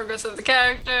the progress of the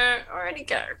character or any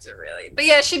character really. But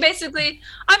yeah, she basically,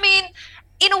 I mean,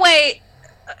 in a way,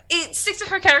 it sticks to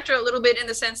her character a little bit in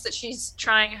the sense that she's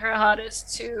trying her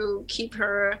hardest to keep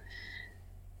her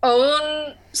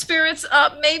own spirits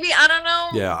up. Maybe, I don't know.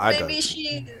 Yeah, maybe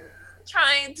she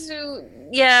trying to.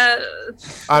 Yeah.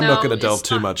 I'm not going to delve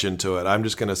too much into it. I'm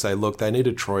just going to say, look, they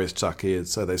needed Troy stuck here,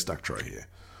 so they stuck Troy here.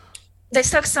 They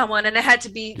stuck someone, and it had to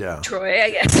be Troy,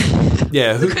 I guess.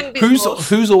 Yeah,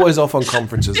 who's always off on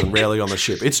conferences and rarely on the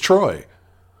ship? It's Troy.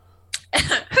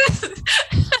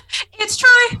 It's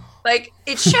Troy. Like,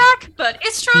 it's Shaq, but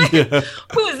it's Troy. Yeah.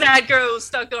 Who is that girl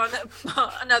stuck on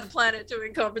another planet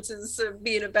doing conferences,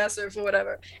 being an ambassador for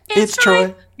whatever? It's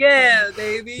Troy. Yeah,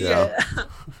 baby. Yeah.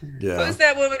 Who's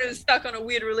that woman who's stuck on a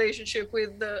weird relationship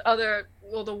with the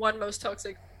one most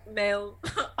toxic male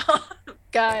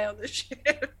guy on the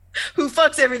ship who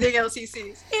fucks everything else he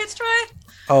sees? It's Troy.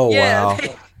 Oh, wow.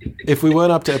 If we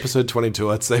weren't up to episode 22,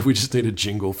 I'd say we just need a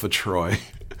jingle for Troy.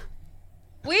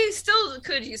 We still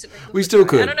could use it. We still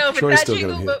could. I don't know if Troy's it's that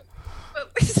jingle, but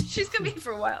she's gonna be here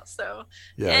for a while. So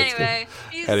anyway,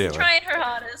 she's trying her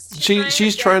hardest.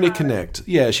 She's trying to connect.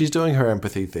 Yeah, she's doing her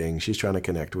empathy thing. She's trying to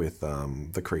connect with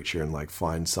the creature and like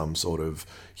find some sort of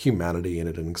humanity in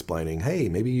it, and explaining, hey,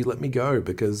 maybe you let me go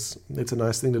because it's a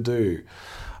nice thing to do.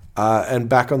 And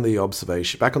back on the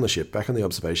ship, back on the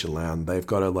observation lounge, they've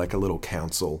got a little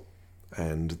council,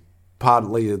 and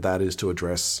partly that is to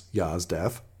address Yar's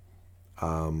death.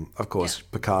 Of course,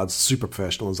 Picard's super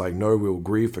professional and is like, no, we'll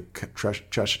grieve for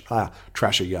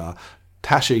Tasha Yar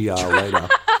later.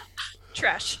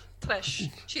 Trash.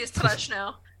 She is trash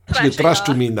now. She is trash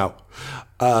to me now.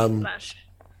 We'll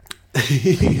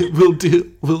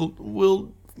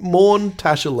mourn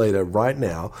Tasha later. Right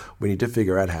now, we need to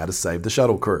figure out how to save the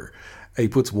shuttle crew. He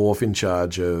puts Worf in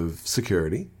charge of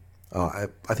security. I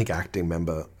think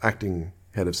acting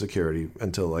head of security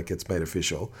until it gets made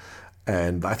official.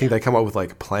 And I think they come up with a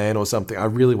plan or something. I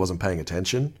really wasn't paying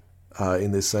attention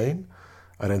in this scene.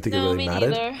 I don't think it really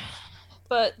mattered. Neither.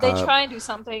 But they try and do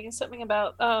something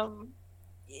about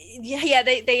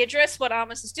they address what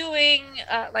Amos is doing,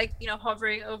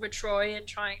 hovering over Troy and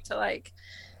trying to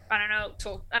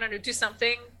do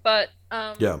something. But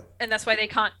and that's why they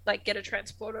can't get a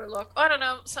transporter lock. I don't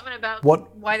know, something about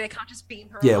why they can't just beam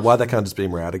her. Yeah, why they can't just beam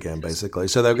her out again, basically.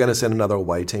 So they're going to send another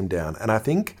away team down, and I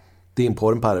think the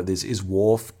important part of this is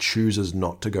Worf chooses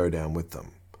not to go down with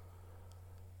them.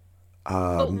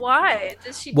 But why?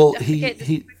 Does she? Well,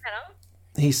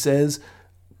 he says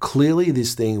clearly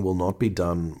this thing will not be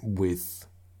done with.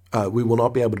 We will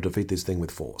not be able to defeat this thing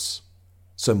with force.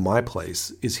 So my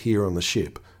place is here on the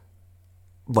ship.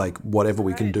 Whatever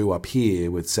we can do up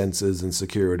here with sensors and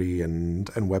security and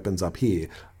weapons up here,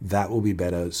 that will be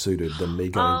better suited than me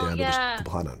going down to the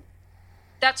planet.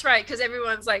 That's right, because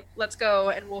everyone's like, let's go,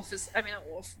 and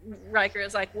Riker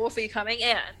is like, Worf, are you coming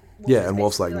in? And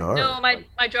Worf's like, no. No,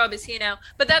 my job is here now.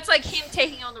 But that's him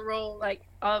taking on the role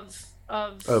of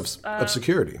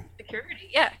security. Security,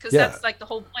 yeah, because that's the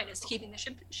whole point, is keeping the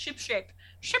ship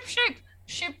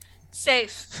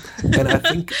safe. And I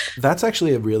think that's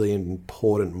actually a really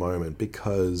important moment,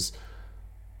 because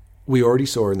we already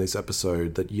saw in this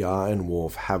episode that Yar and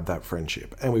Worf have that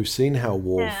friendship. And we've seen how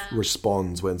Worf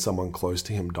responds when someone close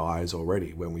to him dies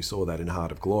already, when we saw that in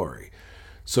Heart of Glory.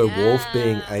 So Worf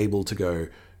being able to go,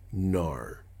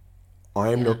 no,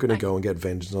 I'm not going to go and get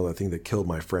vengeance on the thing that killed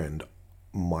my friend.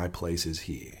 My place is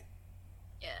here.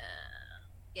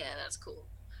 Yeah, that's cool.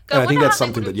 And I think that's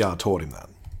something that Yar taught him that.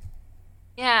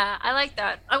 Yeah, I like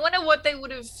that. I wonder what they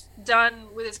would have done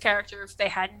with his character if they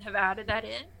hadn't have added that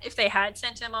in. If they had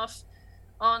sent him off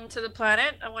onto the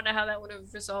planet, I wonder how that would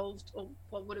have resolved, or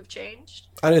what would have changed.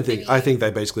 I think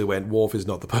they basically went, Worf is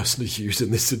not the person to use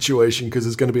in this situation, because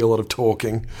there's going to be a lot of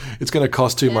talking. It's going to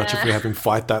cost too much if we have him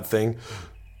fight that thing.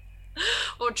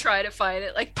 Or try to fight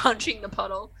it, punching the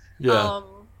puddle. Yeah.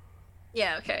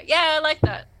 Yeah, okay. Yeah, I like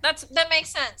that. That makes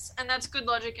sense. And that's good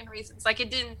logic and reasons.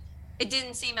 It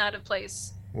didn't seem out of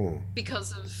place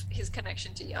because of his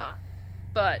connection to Yar.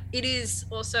 But it is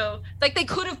also they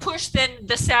could have pushed then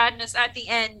the sadness at the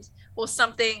end or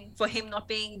something for him not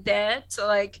being there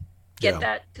to get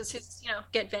that, because his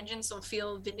get vengeance or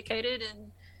feel vindicated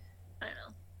and I don't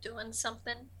know, doing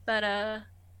something. But no,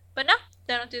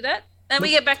 they don't do that. Then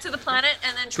we get back to the planet,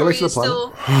 and then Troy is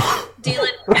still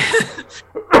dealing.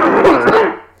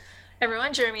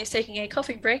 Everyone, Jeremy is taking a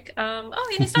coffee break. And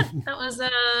he's done. That was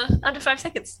under 5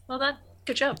 seconds. Well done.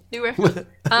 Good job. New record.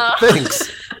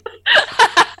 Thanks.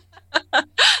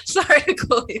 Sorry to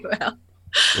call you out.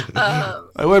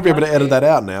 I won't be able to edit that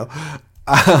out now.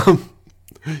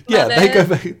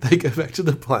 They go back to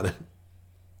the planet,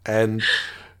 and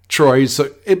Troy. So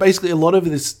it basically a lot of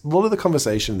the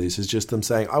conversation. This is just them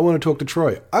saying, "I want to talk to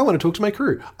Troy. I want to talk to my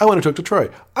crew. I want to talk to Troy.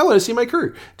 I want to see my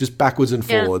crew." Just backwards and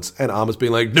forwards, and Armor's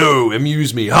being like, "No,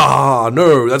 amuse me. Ha,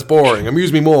 no, that's boring.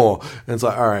 Amuse me more." And it's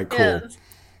like, all right, cool. Yeah.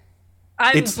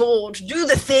 I'm bored. Do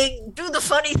the thing. Do the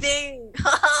funny thing.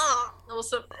 Ha ha.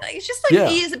 Also, it's just like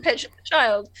he is a petulant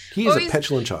child. He is a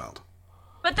petulant child.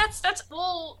 But that's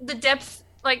all the depth.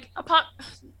 Like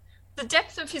the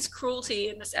depth of his cruelty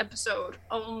in this episode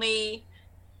only,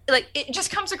 like, it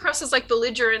just comes across as like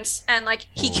belligerence and like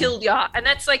he killed Ya, and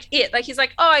that's like it. Like he's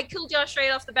like, oh, I killed Ya straight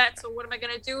off the bat, so what am I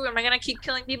gonna do? Am I gonna keep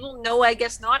killing people? No, I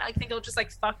guess not. I think I'll just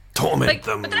like torment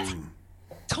them. But that's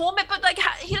torment. But like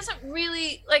he doesn't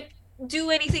really like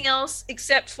do anything else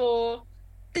except for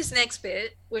this next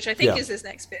bit, which I think is this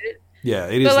next bit. Yeah,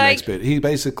 it is the next bit. He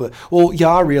basically,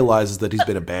 Ya realizes that he's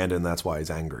been abandoned. That's why he's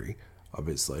angry,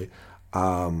 obviously.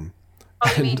 You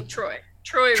mean Troy?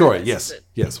 Troy, yes.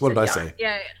 What did I say?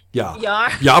 Yeah.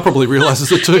 Ya probably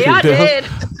realizes it too. Yeah, I did.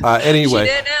 Anyway.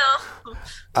 She did now.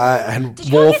 And did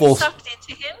you get sucked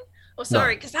into him? Oh,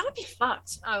 sorry, because that would be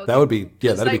fucked. Oh, okay. That would be,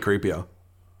 that'd be creepier.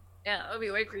 Yeah, that would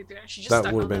be way creepier. She just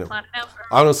stuck on the planet now forever.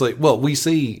 Honestly, well, we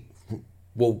see...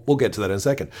 We'll get to that in a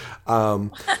second.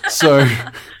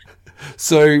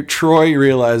 So Troy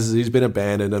realizes he's been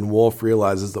abandoned, and Worf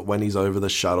realizes that when he's over the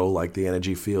shuttle, like, the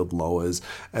energy field lowers,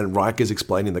 and Riker's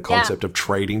explaining the concept of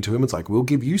trading to him. It's like, we'll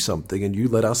give you something and you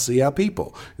let us see our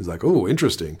people. He's like, oh,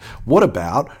 interesting. What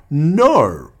about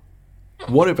no?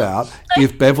 What about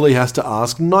if Beverly has to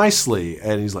ask nicely?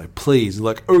 And he's like, please. He's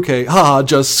like, okay,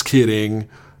 just kidding.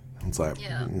 It's like,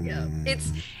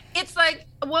 It's like,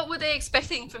 what were they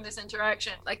expecting from this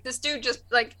interaction? Like, this dude just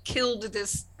like killed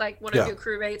this like one of your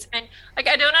crewmates, and like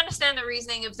I don't understand the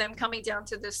reasoning of them coming down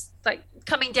to this, like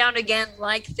coming down again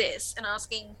like this and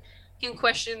asking him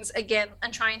questions again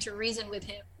and trying to reason with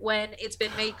him when it's been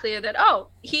made clear that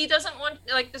he doesn't want,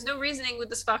 like, there's no reasoning with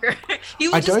this fucker. He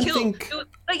was just killed.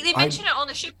 Like they mention it on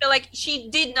the ship, they're like, she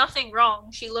did nothing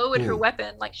wrong. She lowered her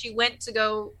weapon, like she went to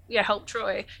go help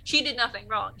Troy. She did nothing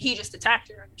wrong. He just attacked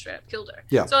her on the trip, killed her.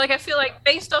 So like I feel like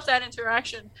based off that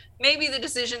interaction, maybe the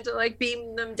decision to like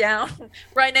beam them down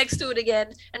right next to it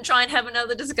again and try and have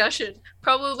another discussion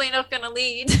probably not going to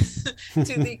lead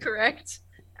to the correct.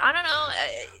 I don't know.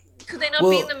 Could they not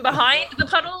beam them behind the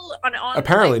puddle?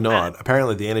 Apparently not.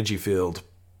 Apparently the energy field,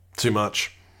 too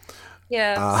much.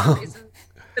 Yeah, for some reason.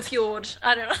 The fjord.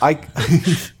 I don't know.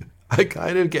 I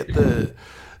kind of get the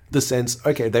sense,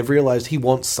 okay, they've realized he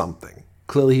wants something.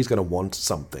 Clearly he's going to want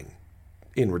something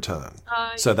in return.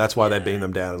 So that's why they beam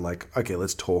them down and like, okay,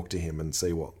 let's talk to him and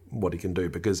see what he can do.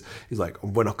 Because he's like,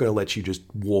 we're not going to let you just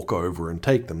walk over and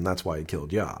take them. That's why he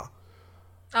killed Ya.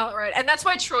 Oh, right. And that's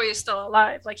why Troy is still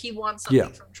alive. Like, he wants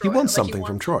something from Troy. He wants something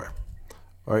from Troy.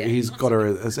 Right? He's got her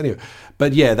as anyway.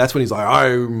 But yeah, that's when he's like,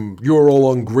 you're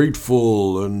all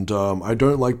ungrateful, and I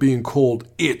don't like being called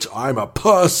it. I'm a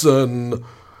person.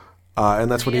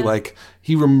 And that's when he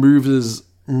moves, is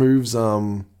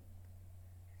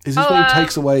this when he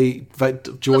takes away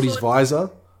Geordi's visor?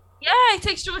 Yeah, he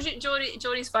takes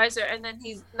Geordi's visor, and then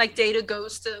he's like, Data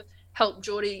goes to help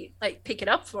Geordi like pick it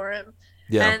up for him.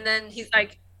 Yeah. And then he's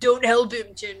like, don't help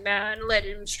him, Tin Man, let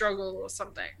him struggle or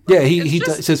something. Yeah, he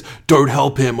says, don't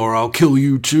help him or I'll kill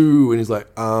you too. And he's like,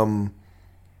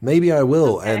 maybe I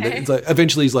will. Okay. And it's like,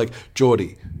 eventually he's like,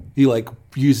 Geordi. He like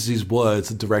uses his words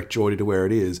to direct Geordi to where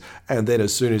it is. And then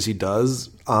as soon as he does,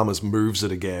 Armus moves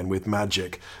it again with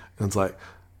magic. And it's like,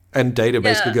 and Data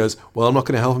basically goes, well, I'm not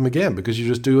going to help him again because you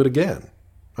just do it again.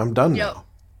 I'm done now.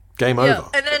 Game over.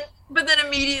 But then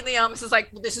immediately Armus is like,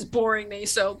 well, this is boring me,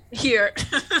 so here,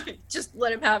 just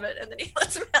let him have it. And then he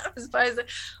lets him have his visor.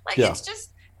 Like, it's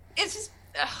just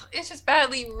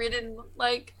badly written,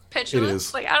 like,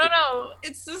 petulance. Like, I don't know.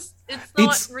 It's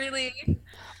not really...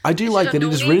 I do like that it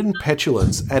is written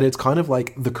petulance, and it's kind of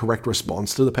like the correct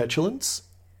response to the petulance.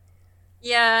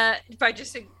 Yeah, by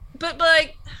just... But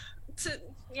like...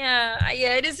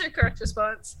 it is the correct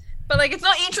response. But, like, it's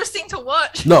not interesting to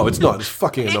watch. No, it's not. It's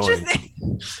fucking annoying.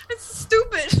 It's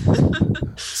stupid.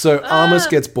 So Armus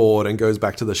gets bored and goes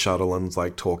back to the shuttle and is,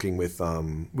 like, talking with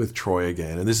Troy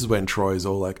again. And this is when Troy's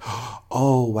all like,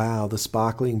 oh, wow, the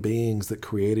sparkling beings that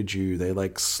created you, they,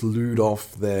 like, slewed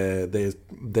off their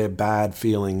bad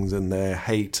feelings and their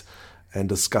hate and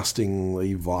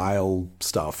disgustingly vile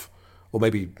stuff. Or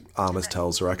maybe Armus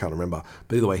tells her, I can't remember.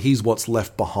 But either way, he's what's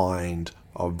left behind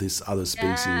of this other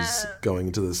species going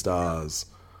into the stars.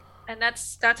 And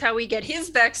that's how we get his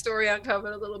backstory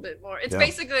uncovered a little bit more. It's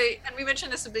basically, and we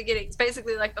mentioned this at the beginning, it's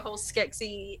basically like the whole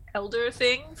Skeksis elder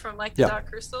thing from like the Dark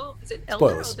Crystal. Is it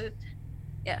elder? Spoilers.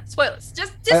 Spoilers.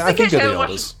 Just I think they're the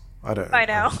elders. I don't. By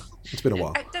now. It's been a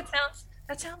while.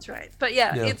 That sounds right. But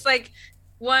yeah, it's like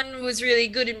one was really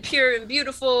good and pure and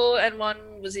beautiful, and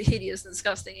one was hideous and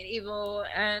disgusting and evil.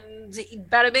 And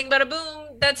bada bing, bada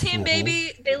boom. That's him,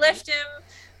 baby. They left him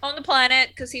on the planet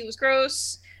because he was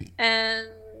gross, and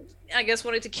I guess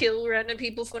wanted to kill random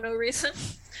people for no reason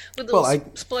with those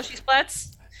splashy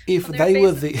splats. If they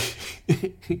were the...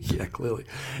 yeah, clearly.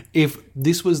 If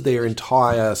this was their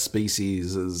entire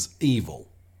species as evil,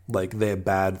 like their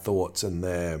bad thoughts and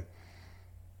their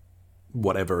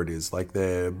whatever it is, like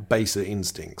their baser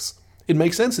instincts, it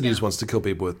makes sense that he just wants to kill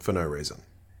people for no reason.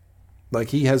 Like,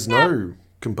 he has no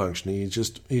compunction. He's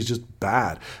just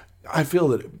bad. I feel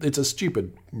that it's a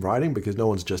stupid writing because no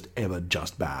one's just ever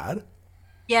just bad.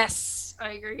 Yes,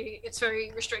 I agree. It's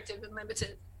very restrictive and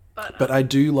limited. But I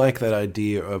do like that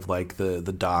idea of like the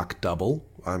dark double.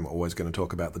 I'm always going to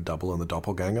talk about the double and the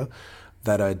doppelganger.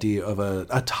 That idea of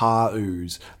a tar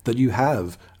ooze, that you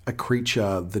have a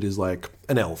creature that is like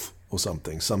an elf or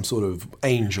something, some sort of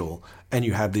angel, and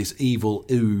you have this evil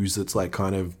ooze that's like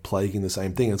kind of plaguing the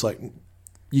same thing. It's like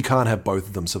you can't have both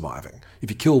of them surviving. If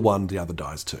you kill one, the other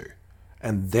dies too.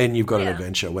 And then you've got an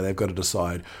adventure where they've got to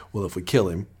decide, well, if we kill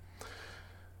him,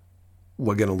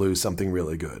 we're going to lose something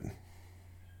really good.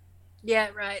 Yeah,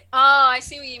 right. Oh, I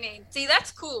see what you mean. See,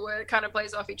 that's cool where it kind of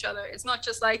plays off each other. It's not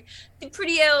just like the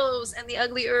pretty elves and the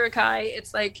ugly Uruk-hai.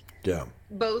 It's like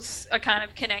both are kind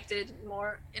of connected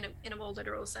more in a more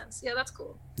literal sense. Yeah, that's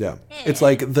cool. Yeah. It's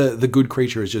like the good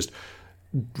creature has just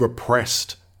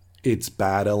repressed its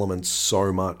bad elements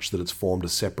so much that it's formed a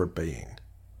separate being.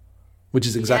 Which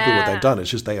is exactly what they've done. It's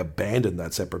just they abandoned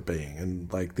that separate being,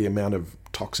 and like the amount of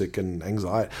toxic and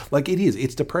anxiety, like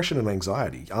it's depression and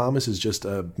anxiety. Armus is just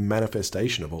a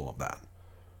manifestation of all of that.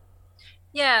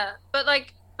 Yeah, but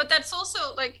that's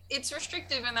also like it's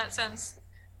restrictive in that sense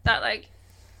that like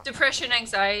depression,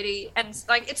 anxiety, and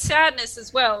like it's sadness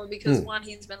as well because one,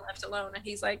 he's been left alone and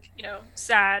he's like, you know,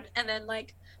 sad, and then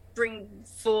like bring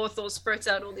forth or spurts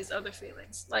out all these other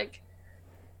feelings. Like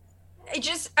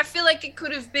I feel like it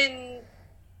could have been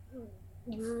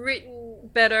written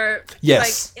better,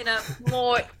 like in a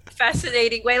more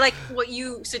fascinating way, like what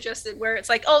you suggested, where it's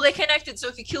like, oh, they're connected, so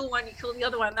if you kill one, you kill the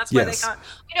other one. That's why they can't,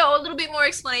 you know, a little bit more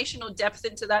explanation or depth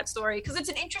into that story, because it's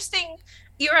an interesting.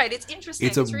 You're right, it's interesting.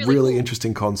 It's a really cool,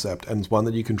 interesting concept, and it's one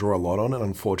that you can draw a lot on, and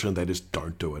unfortunately, they just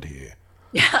don't do it here.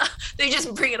 Yeah, they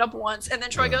just bring it up once, and then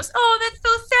Troy goes, "Oh, that's so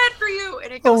sad for you,"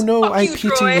 and it goes, "Oh no, I pity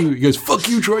you." He goes, "Fuck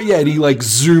you, Troy." Yeah, and he like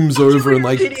zooms over and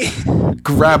like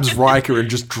grabs Riker and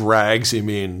just drags him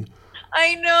in.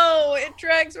 I know, it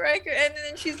drags Riker, and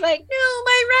then she's like, "No,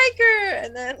 my Riker,"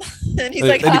 and then he's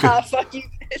like, "Haha, fuck you,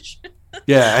 bitch."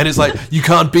 Yeah, and it's like, "You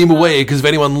can't beam away because if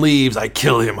anyone leaves, I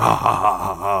kill him." Ha ha ha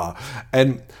ha ha.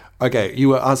 And okay, you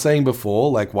were saying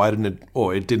before, like, why didn't it?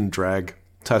 Or it didn't drag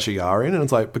Tasha Yar in, and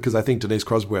it's like, because I think Denise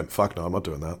Crosby went, fuck no, I'm not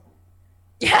doing that.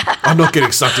 Yeah. I'm not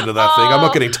getting sucked into that thing. I'm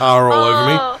not getting tar all over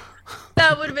me.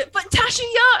 That would have been, but Tasha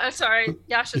Yar, sorry,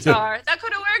 Yasha Tar, that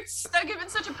could have worked. That could have been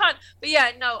such a pun. But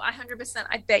yeah, no, 100%,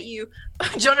 I bet you,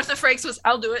 Jonathan Frakes was,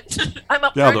 I'll do it. I'm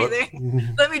up for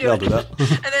anything. Let me do it. I'll do that.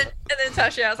 and then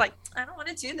Tasha Yar was like, I don't want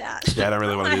to do that. Yeah, I don't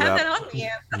really want to do that. I have that on me.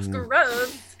 That's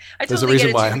gross. There's a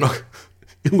reason why I'm not,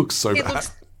 it looks so bad.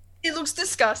 It looks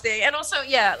disgusting, and also,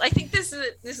 yeah, I think this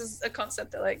is a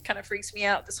concept that like kind of freaks me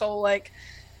out. This whole like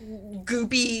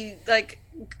goopy like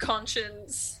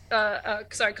conscious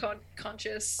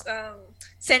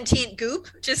sentient goop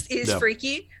just is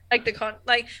freaky.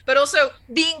 Like but also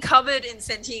being covered in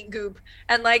sentient goop,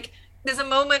 and like there's a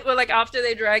moment where like after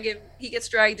they drag him, he gets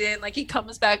dragged in, like he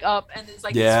comes back up, and there's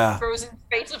like this frozen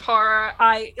face of horror.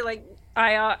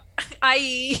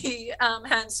 I.e.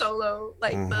 Han Solo,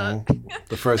 like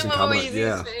the frozen comment,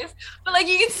 yeah. But like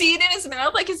you can see it in his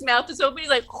mouth, like his mouth is open. He's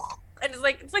like, and it's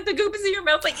like the goop is in your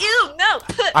mouth. Like, ew, no.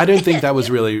 I don't think that was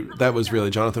really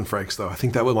Jonathan Frakes though. I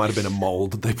think that might have been a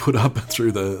mold that they put up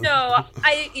through the. No,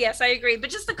 I agree, but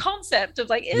just the concept of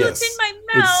like, ew, it's in my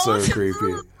mouth. It's so creepy. I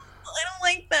don't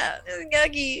like that. It's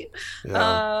yucky.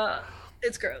 Yeah.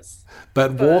 It's gross.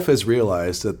 But Worf has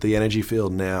realized that the energy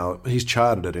field now, he's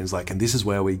charted it, and he's like, and this is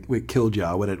where we killed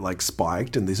Yar when it like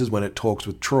spiked, and this is when it talks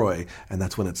with Troy, and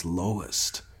that's when it's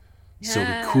lowest. Yeah. So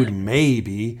we could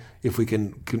maybe, if we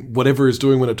can, whatever it's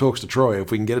doing when it talks to Troy,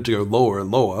 if we can get it to go lower and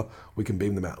lower, we can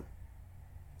beam them out.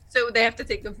 So they have to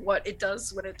think of what it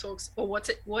does when it talks, or what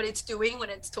it's doing when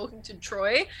it's talking to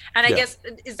Troy. And I guess,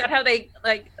 is that how they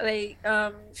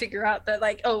figure out that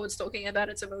like, oh, it's talking about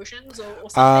its emotions or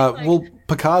something? Well,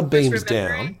 Picard beams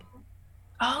down.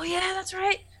 Oh yeah, that's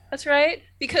right.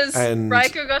 Because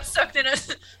Riker got sucked in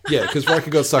it. Yeah, because Riker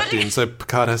got sucked in, so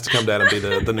Picard has to come down and be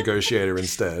the negotiator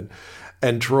instead.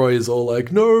 And Troy's all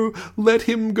like, no, let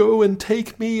him go and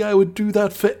take me. I would do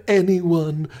that for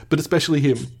anyone. But especially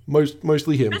him.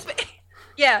 Mostly him.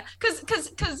 Yeah, because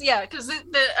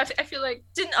I feel like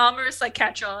didn't Amorous like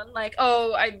catch on like,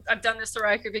 oh, I've done this to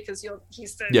Riker because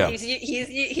he's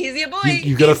your boy.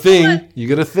 You got a thing. You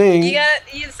got a thing. You got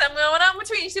something going on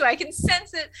between you two. I can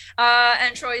sense it.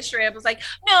 And Troy straight up was like,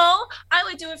 no, I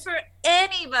would do it for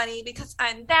anybody because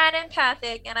I'm that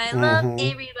empathic and I love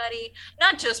everybody,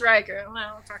 not just Riker.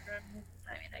 Well,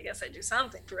 I mean, I guess I do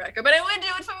something for Riker, but I would do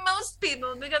it for most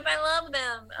people because I love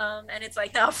them. And it's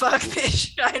like, no, fuck,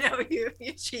 bitch. I know you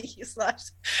cheeky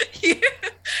slush. You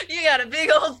got a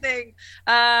big old thing.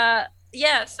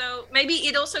 Yeah, so maybe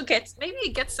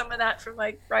it gets some of that from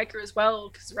like Riker as well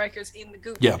because Riker's in the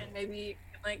goop. Yeah. And maybe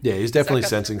like he's definitely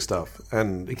sensing stuff,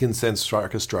 and he can sense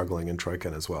Riker struggling, and Troy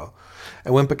can as well.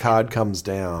 And when Picard comes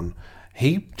down,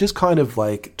 he just kind of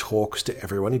like talks to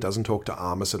everyone. He doesn't talk to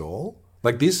Armus at all.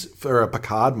 Like, this, for a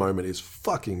Picard moment, is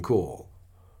fucking cool.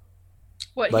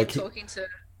 What, like,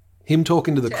 him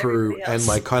talking to the crew and,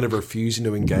 like, kind of refusing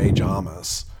to engage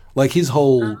Armus. Like, his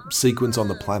whole sequence on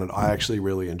the planet, I actually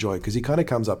really enjoy. Because he kind of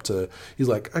comes up to... He's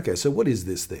like, okay, so what is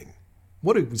this thing?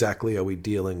 What exactly are we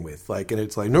dealing with? Like, and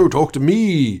it's like, no, talk to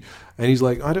me! And he's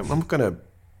like, I'm not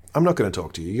gonna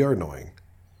talk to you. You're annoying.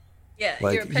 Yeah,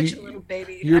 like, you're a petulant little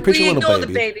baby. You're a petulant little baby.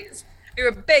 The babies. You're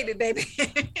a baby.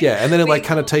 Yeah, and then it like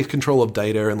kind of takes control of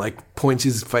Data and like points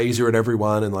his phaser at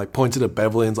everyone and like points it at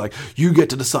Beverly and's like, you get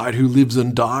to decide who lives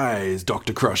and dies,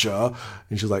 Dr. Crusher.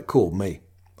 And she's like, cool, me.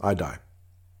 I die.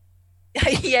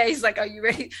 Yeah, he's like, are you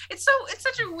ready? It's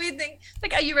such a weird thing.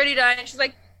 Like, are you ready to die? And she's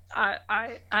like,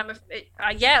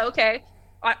 yeah, okay.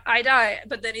 I die.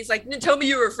 But then he's like, tell me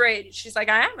you're afraid. She's like,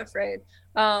 I am afraid.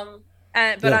 But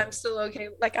I'm still okay.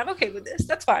 Like, I'm okay with this.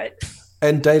 That's fine.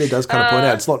 And Data does kind of point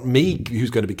out, it's not me who's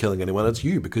going to be killing anyone, it's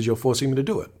you because you're forcing me to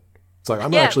do it. It's like,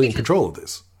 I'm not actually in control of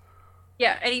this.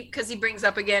 Yeah, and because he brings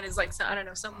up again is like, I don't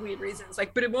know, some weird reason. It's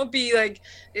like, but it won't be like,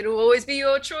 it'll always be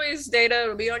your choice, Data.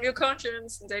 It'll be on your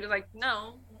conscience. And Data's like,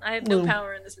 no, I have no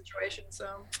power in this situation,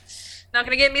 so not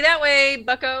going to get me that way,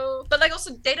 bucko. But like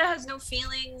also, Data has no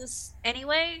feelings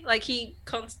anyway. Like he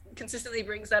consistently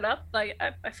brings that up. Like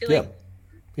I feel like...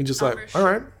 He's just like, all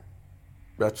right.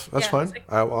 That's fine. Like,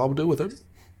 I'll deal with it.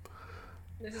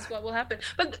 This is what will happen.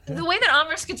 But the way that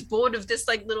Amorous gets bored of this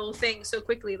like little thing so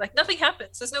quickly, like nothing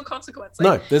happens. There's no consequence.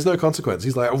 Like, no, there's no consequence.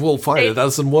 He's like, well, fine, it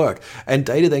doesn't work. And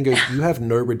Data then goes, you have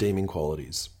no redeeming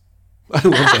qualities. I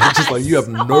love that. It's just like, you have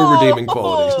no redeeming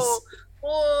qualities.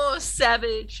 Oh,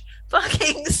 savage.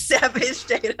 Fucking savage,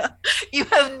 Data. You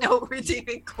have no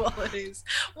redeeming qualities.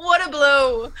 What a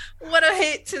blow. What a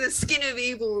hit to the skin of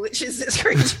evil, which is this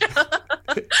creature.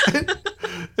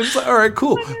 It's like, all right,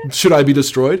 cool. Should I be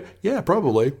destroyed? Yeah,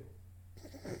 probably.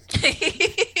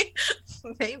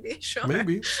 Maybe, sure.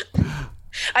 Maybe.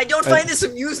 I don't find this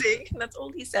amusing. That's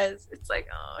all he says. It's like,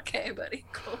 oh, okay, buddy,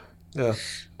 cool. Yeah.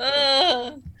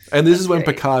 And this is when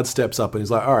Picard steps up and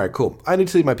he's like, all right, cool. I need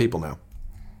to see my people now.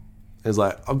 It's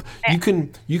like, you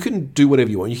can do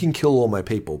whatever you want. You can kill all my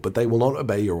people, but they will not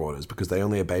obey your orders because they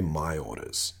only obey my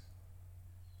orders.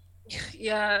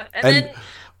 Yeah. And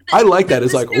I like that.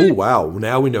 It's like, oh, wow,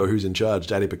 now we know who's in charge,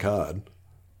 Daddy Picard.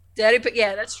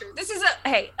 Yeah, that's true. This is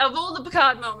of all the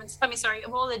Picard moments,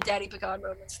 of all the Daddy Picard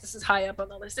moments, this is high up on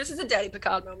the list. This is a Daddy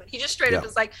Picard moment. He just straight up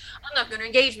is like, I'm not going to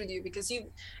engage with you because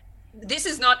this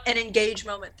is not an engage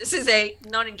moment. This is a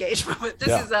non-engage moment.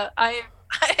 This is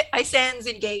I sans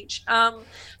engage. But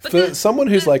for someone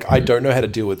who's like, I don't know how to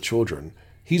deal with children,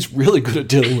 he's really good at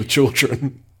dealing with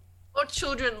children. Or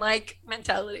children-like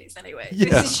mentalities, anyway.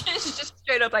 Yeah. This is just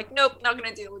straight up like, nope, not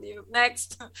gonna deal with you.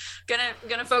 Next,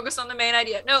 gonna focus on the main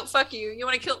idea. No, fuck you. You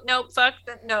want to kill? Nope, fuck.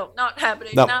 No, not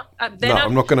happening. No,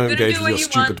 I'm not gonna engage with your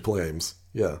stupid claims.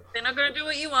 Yeah. They're not gonna do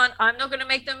what you want. I'm not gonna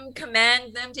make them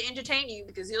command them to entertain you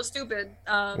because you're stupid.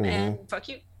 And fuck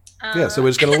you. So we're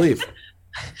just gonna leave.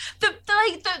 The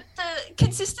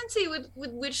consistency with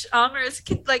which Amorous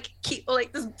can like keep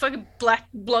like this fucking black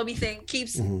blobby thing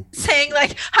keeps saying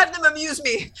like, have them amuse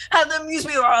me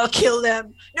or I'll kill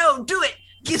them. No, do it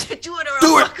or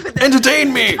I'll fuck with them.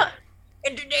 Entertain me.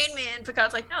 And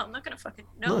Picard's like, no, I'm not gonna fucking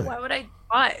why would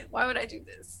I do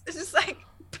this? It's just like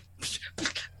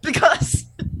because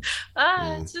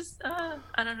it's just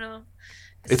I don't know.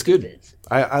 It's good.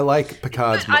 I like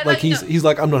Picard's... he's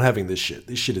like, I'm not having this shit.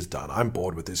 This shit is done. I'm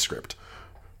bored with this script.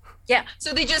 Yeah,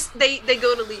 so they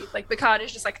go to leave. Like, Picard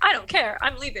is just like, I don't care.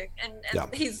 I'm leaving. And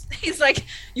he's like,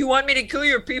 you want me to kill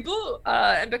your people?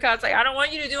 And Picard's like, I don't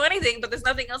want you to do anything, but there's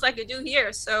nothing else I could do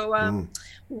here. So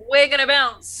we're going to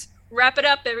bounce. Wrap it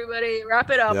up, everybody. Wrap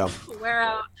it up. Yeah. We're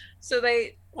out. So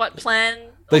they what plan?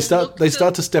 They start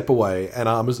to step away, and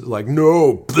Armus is like,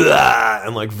 no, blah,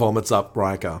 and like vomits up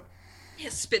Riker. He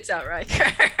spits out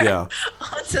Riker. Yeah.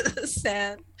 Onto the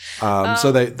sand.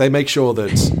 So they make sure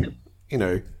that, you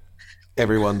know,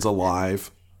 everyone's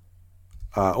alive.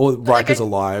 Or Riker's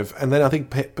alive. And then I think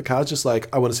Picard's just like,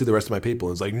 I want to see the rest of my people.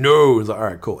 And it's like, no. It's like, all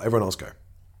right, cool. Everyone else go.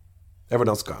 Everyone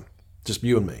else gone. Just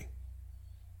you and me.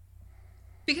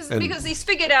 Because he's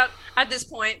figured out at this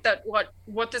point that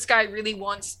what this guy really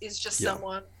wants is just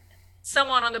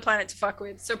someone on the planet to fuck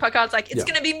with. So Picard's like, it's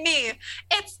gonna be me.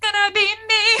 It's gonna be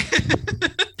me.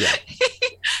 Yeah.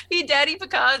 He Daddy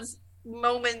Picard's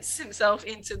moments himself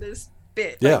into this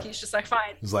bit. Yeah. Like, he's just like,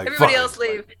 fine. He's like, everybody fine. else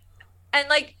leave. And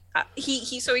like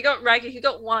he got Riker, he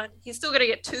got one. He's still gonna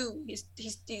get two. He's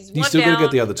still gonna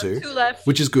get the other two left,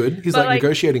 which is good. He's like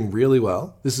negotiating really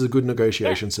well. This is a good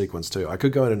negotiation sequence too. I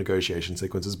could go into negotiation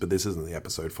sequences, but this isn't the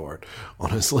episode for it,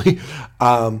 honestly.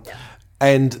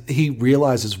 And he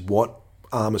realizes what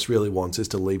Armus really wants is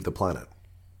to leave the planet.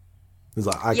 He's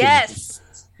like, Yes.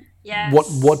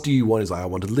 What do you want? He's like, I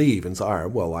want to leave. And it's like, all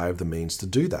right, well, I have the means to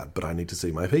do that, but I need to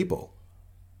see my people.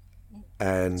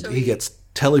 And so he gets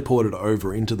teleported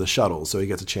over into the shuttle, so he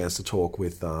gets a chance to talk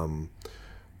with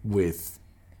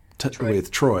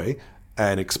Troy,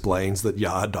 and explains that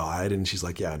Yar died, and she's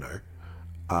like, yeah, I know.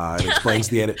 And explains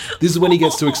this is when he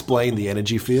gets to explain the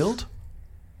energy field.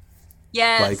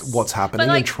 Yes. Like what's happening,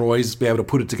 and Troy's be able to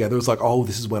put it together. It's like, oh,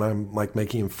 this is when I'm like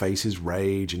making him face his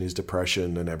rage and his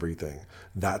depression and everything.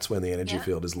 That's when the energy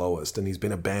field is lowest, and he's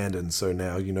been abandoned. So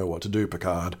now you know what to do,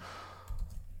 Picard.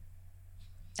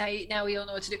 Now we all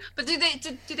know what to do. But do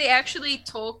they actually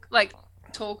talk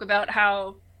about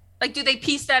how, like, do they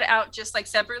piece that out just like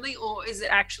separately, or is it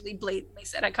actually blatantly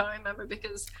said? I can't remember,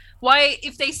 because why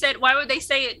would they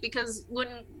say it? Because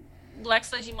wouldn't Black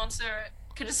Sludgy Monster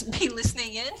could just be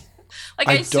listening in? Like,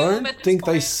 I don't think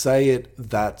they say it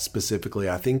that specifically.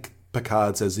 I think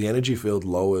Picard says the energy field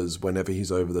lowers whenever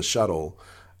he's over the shuttle,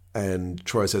 and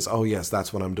Troy says, oh yes,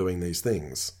 that's when I'm doing these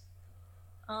things.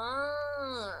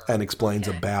 And explains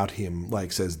about him,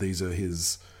 like says these are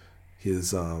his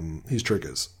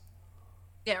triggers.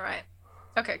 Yeah, right.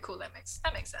 Okay, cool. That makes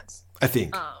sense. I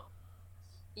think.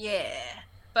 Yeah,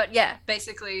 but yeah,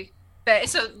 basically,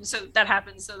 so that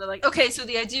happens. So they're like, okay, so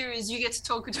the idea is you get to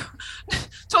talk to him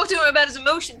about his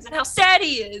emotions and how sad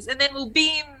he is, and then we'll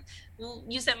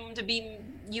use them to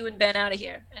beam you and Ben out of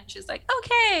here. And she's like,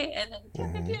 okay, and then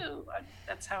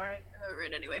that's how I remember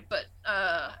it anyway. But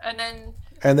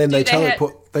and then they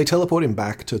teleport him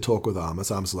back to talk with Armus.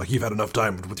 Armus is like, you've had enough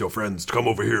time with your friends. Come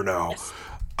over here now.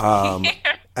 Yes.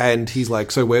 And he's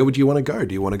like, so where would you want to go?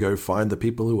 Do you want to go find the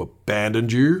people who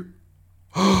abandoned you?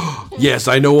 Yes,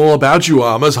 I know all about you,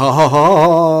 Armus. Ha ha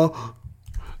ha.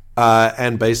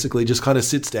 And basically just kind of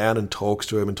sits down and talks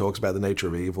to him and talks about the nature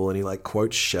of evil. And he like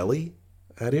quotes Shelley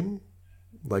at him.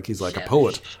 Like he's like a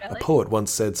poet. Shelley? A poet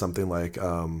once said something like,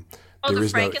 the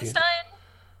Frankenstein?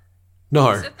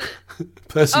 No.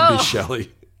 Percy B.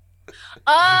 Shelley.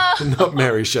 Not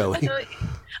Mary Shelley.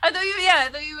 I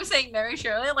thought you were saying Mary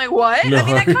Shelley. I'm like, what? No.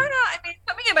 I mean,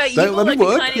 something about evil. Let me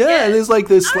work. Yeah, and there's like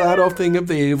this slat off thing of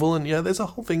the evil, and there's a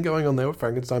whole thing going on there with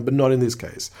Frankenstein, but not in this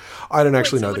case. I don't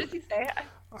actually know. What did he say?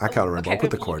 I can't remember. Okay, I'll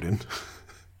put the quote in.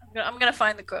 I'm gonna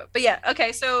find the quote. But yeah,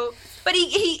 okay. So, but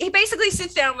he basically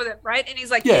sits down with him, right? And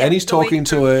he's like, and he's talking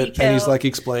to it, and he's like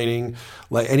explaining,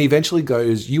 and he eventually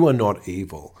goes, "You are not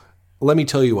evil. Let me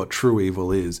tell you what true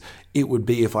evil is. It would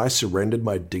be if I surrendered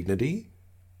my dignity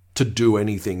to do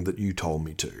anything that you told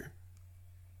me to."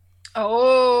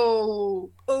 Or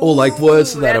like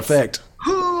words to that effect.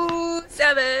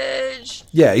 Savage.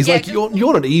 Yeah, he's like,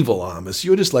 you're not evil, Armus.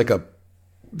 You're just like a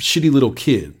shitty little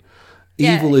kid.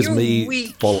 Evil is me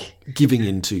for giving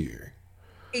in to you.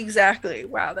 Exactly.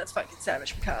 Wow, that's fucking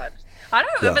savage, Picard. I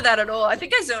don't remember that at all. I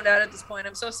think I zoned out at this point.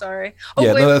 I'm so sorry.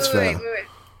 That's fair. Wait.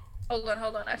 Hold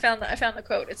on. I found the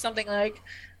quote. It's something like,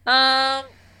 I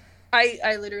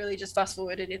literally just fast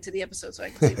forwarded into the episode so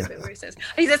I can see the bit where he says,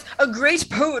 a great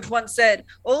poet once said,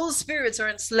 all spirits are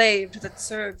enslaved that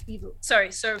serve evil.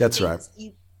 Serve. That's right.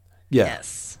 Evil. Yeah.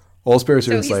 Yes. All spirits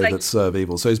are enslaved that serve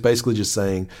evil. So he's basically just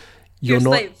saying, you're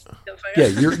not. A slave. Yeah,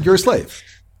 you're a slave,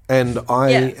 and I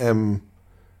am.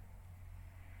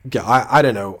 Yeah, I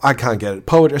don't know. I can't get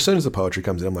it. As soon as the poetry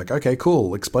comes in, I'm like, okay,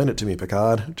 cool. Explain it to me,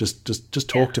 Picard. Just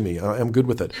talk to me. I'm good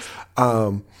with it.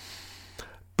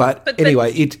 But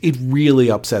anyway, it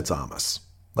really upsets Armus.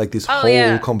 Like this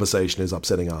whole conversation is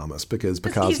upsetting Armus because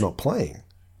Picard's not playing.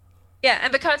 Yeah,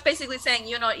 and Picard's basically saying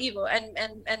you're not evil,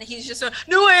 and he's just so,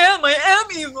 no, I am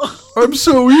evil. I'm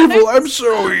so evil. I'm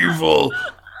so evil.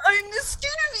 I'm the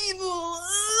skin of evil.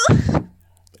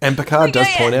 And Picard does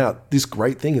point out this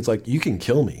great thing. It's like, you can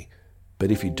kill me,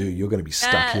 but if you do, you're going to be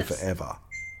stuck here forever.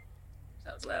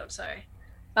 That was loud, sorry.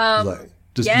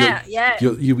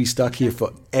 You'll be stuck here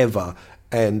forever,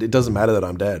 and it doesn't matter that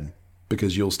I'm dead,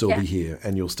 because you'll still be here,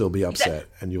 and you'll still be upset,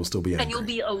 and you'll still be angry. And you'll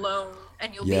be alone,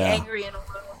 and you'll be angry and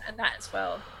alone, and that as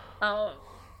well.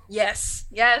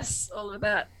 Yes, all of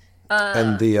that.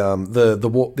 And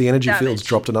the energy field's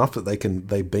dropped enough that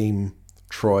they beam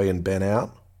Troy and Ben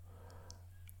out.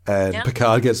 And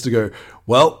Picard gets to go,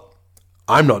 well,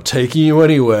 I'm not taking you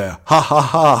anywhere. Ha ha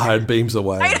ha, and beams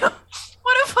away. I know.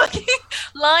 What a fucking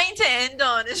line to end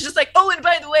on. It's just like, oh, and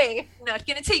by the way, I'm not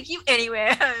going to take you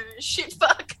anywhere. Shit,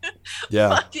 fuck.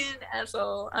 Yeah. Fucking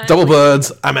asshole. Double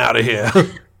birds, I'm out of here.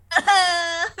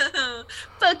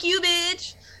 Fuck you,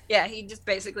 bitch. Yeah, he just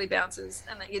basically bounces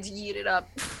and then gets yeeted up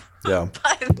by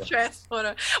the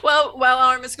transporter. While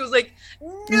Armus goes like,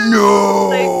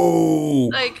 no!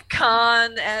 Like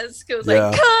Khan-esque goes like,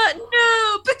 Khan,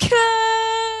 no,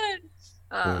 Picard!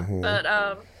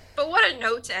 But what a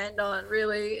note to end on,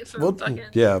 really. For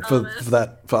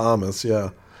Armus, yeah.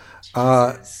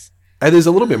 And there's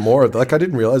a little bit more of like, I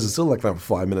didn't realize it's still like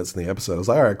 5 minutes in the episode. I was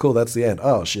like, all right, cool, that's the end.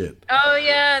 Oh shit. Oh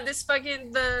yeah, this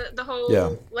fucking the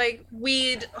whole like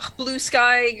weird blue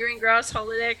sky green grass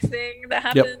holodeck thing that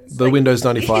happens. Yep, the like, Windows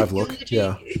 95 look.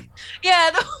 Yeah.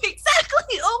 Yeah,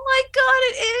 exactly. Oh my god,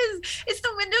 it is. It's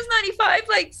the Windows 95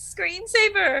 like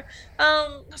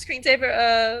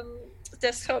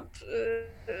desktop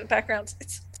backgrounds.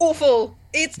 It's awful.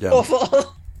 It's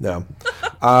awful. Yeah,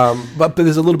 but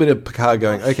there's a little bit of Picard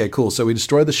going, okay, cool, so we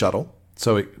destroyed the shuttle,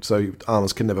 so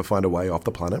Armus can never find a way off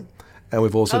the planet, and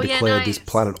we've also declared this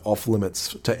planet off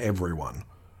limits to everyone.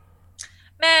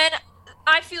 Man,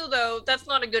 I feel, though, that's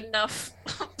not a good enough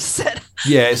setup.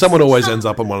 Yeah, someone always ends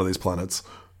up on one of these planets.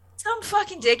 Some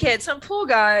fucking dickhead, some poor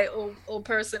guy or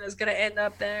person is going to end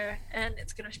up there, and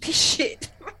it's going to be shit.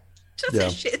 Just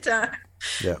a shit time.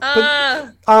 Yeah,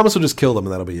 but Armus will just kill them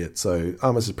and that'll be it. So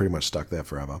Armus is pretty much stuck there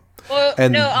forever. Well,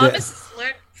 Armus has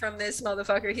learned from this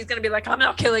motherfucker. He's going to be like, I'm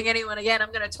not killing anyone again.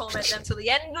 I'm going to torment them till the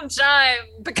end of time.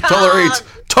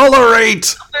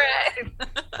 Tolerate!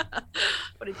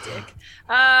 What a dick.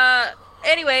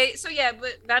 Anyway, so yeah,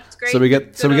 but that's great. So we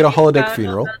get a holodeck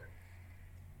funeral.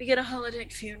 We get a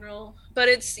holodeck funeral, but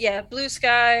it's blue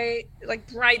sky, like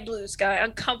bright blue sky,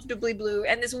 uncomfortably blue,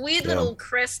 and this weird little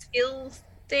crest hill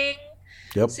thing.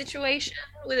 Situation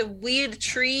with a weird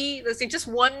tree. There's just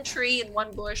one tree and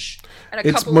one bush and a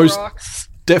couple of rocks.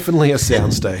 Definitely a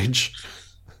soundstage.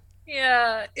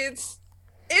 Yeah, it's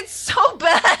so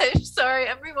bad. Sorry,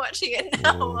 I'm rewatching it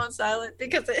now on silent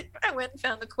because I went and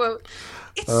found the quote.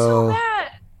 It's so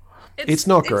bad. It's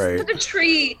not great. The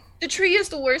tree is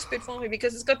the worst bit for me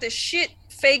because it's got this shit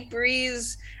fake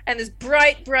breeze and this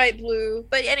bright blue.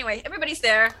 But anyway, everybody's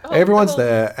there. Everyone's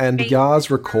there, and Yaz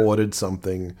recorded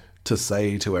something to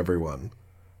say to everyone.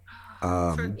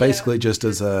 Basically just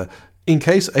as in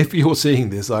case if you're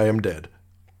seeing this, I am dead.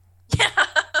 Yeah.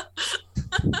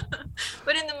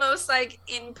 But in the most like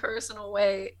impersonal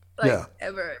way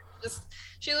ever. Just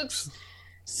she looks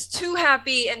too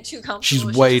happy and too comfortable.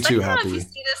 She's way too happy. If you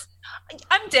see this,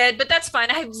 I'm dead, but that's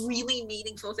fine. I have really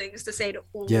meaningful things to say to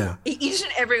each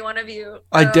and every one of you.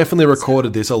 I definitely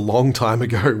recorded this a long time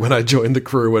ago when I joined the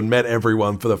crew and met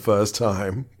everyone for the first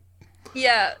time.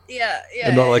 Yeah.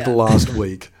 And not like last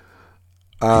week.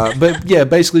 But yeah,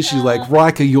 basically she's like,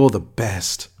 Riker, you're the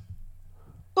best.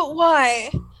 But why?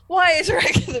 Why is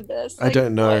Riker the best? I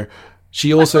don't know. What?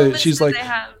 She's like,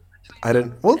 I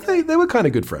don't. Well, they were kind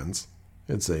of good friends.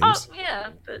 It seems. Oh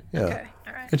yeah, but okay,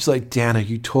 all right. And she's like, Deanna,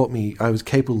 you taught me I was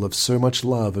capable of so much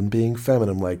love and being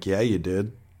feminine. I'm like, yeah, you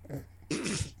did.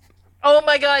 Oh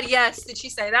my god, yes. Did she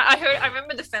say that? I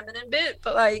remember the feminine bit,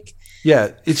 but like...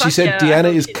 Yeah, she said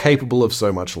Deanna is capable of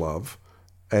so much love,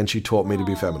 and she taught me to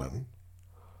be feminine.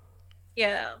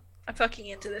 Yeah, I'm fucking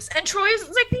into this. And Troy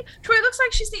looks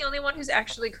like she's the only one who's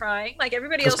actually crying. Like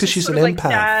everybody else is sort of like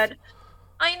sad.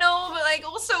 I know, but like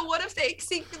also what if they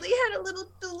secretly had a little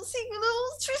twisty secret?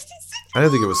 I don't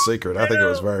think it was secret. I think it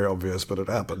was very obvious, but it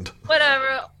happened.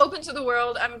 Whatever. Open to the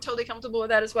world. I'm totally comfortable with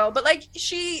that as well. But like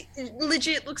she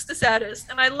legit looks the saddest.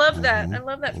 And I love that. I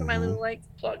love that for my little like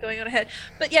plot going on ahead.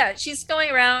 But yeah, she's going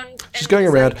around.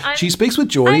 She speaks with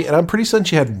Geordi, and I'm pretty certain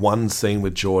she had one scene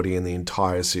with Geordi in the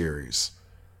entire series.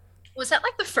 Was that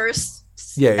like the first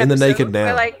in The Naked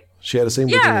Now. She had a scene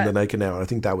with him in The Naked Now, and I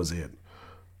think that was it.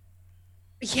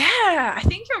 Yeah, I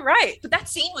think you're right. But that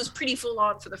scene was pretty full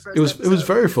on for the first episode. It was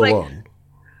very full on.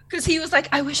 Because he was like,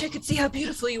 I wish I could see how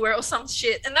beautiful you were or some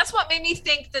shit. And that's what made me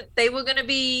think that they were going to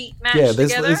be matched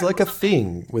together. There's like a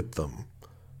thing with them.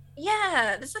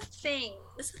 Yeah, there's a thing.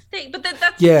 There's a thing. But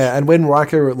that's Yeah, and when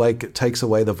Riker like takes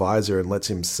away the visor and lets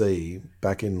him see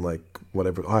back in like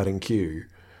whatever hiding Q,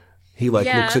 he like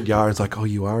looks at Yar and is like, "Oh,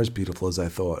 you are as beautiful as I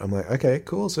thought." I'm like, "Okay,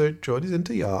 cool. So Geordie's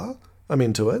into Yar. I'm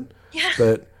into it." Yeah.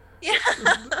 But Yeah.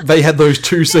 they had those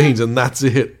two scenes and that's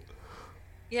it.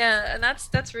 Yeah, and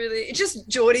that's really it's just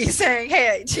Geordie saying,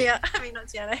 "Hey, not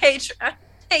Tiana. Hey,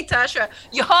 hey, Tasha,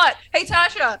 you're hot. Hey,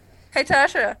 Tasha. Hey,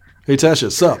 Tasha. Hey,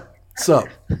 Tasha, sup? Sup?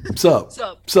 Sup?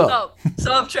 Sup?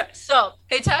 Sup? Sup?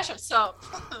 Hey, Tasha, sup?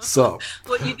 Sup?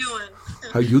 What you doing?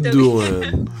 How you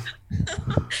doing?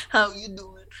 How you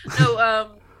doing?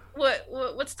 No,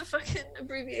 what's the fucking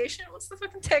abbreviation? What's the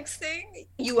fucking text thing?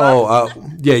 You up? Oh,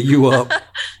 yeah, you up?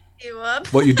 You up?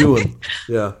 What you doing?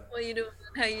 Yeah. What you doing?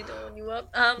 How you doing? You up?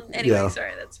 Anyway, Yeah.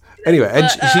 sorry. That's Anyway, and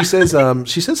but,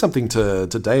 she says something to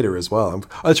Data as well.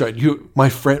 Oh, that's right. My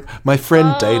friend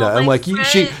Data. I'm like,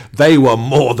 friend. they were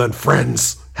more than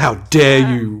friends. How dare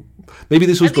you? Maybe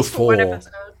this was At least for one before.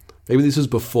 episode. Maybe this was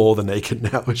before the Naked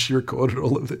Now when she recorded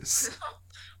all of this.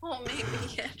 Oh, maybe,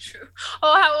 yeah, true.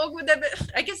 Oh, how awkward that be?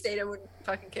 I guess Data wouldn't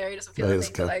fucking care. He doesn't feel No, he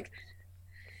anything, doesn't but care. like,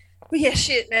 but yeah,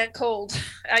 shit, man, cold.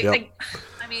 Yep.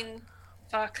 I mean,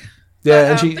 fuck.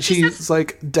 Yeah, But, and but she's says,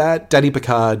 like, Daddy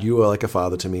Picard, you were like a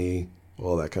father to me,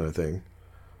 all that kind of thing.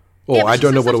 Or Yeah, but I she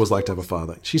don't know says what it stuff was to like to have a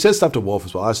father. She says stuff to Worf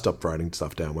as well. I stopped writing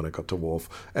stuff down when I got to Worf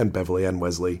and Beverly and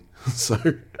Wesley. So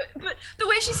but the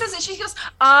way she says it, she goes,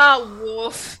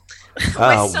 Wolf.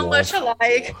 Ah, We're so Worf. much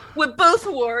alike. We're both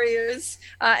warriors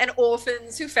and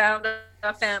orphans who found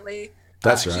our family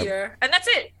That's right. here. And that's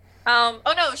it. Oh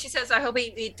no, she says, I hope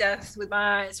I meet death with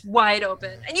my eyes wide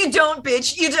open. And you don't,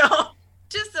 bitch. You don't.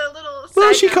 Just a little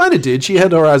Well, side she note. kind of did. She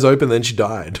had her eyes open, then she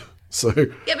died. So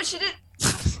Yeah, but she did.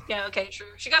 Yeah, okay, true.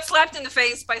 She got slapped in the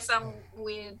face by some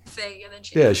weird thing, and then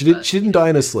she. yeah, she did. She didn't die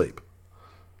in her sleep.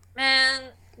 Man,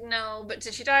 no. But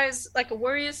did she die as like a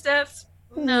warrior's death?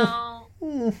 No,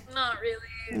 not really.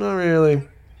 Not really.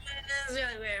 It's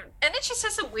really weird. And then she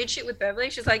says some weird shit with Beverly.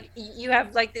 She's like, "You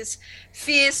have like this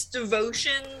fierce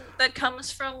devotion that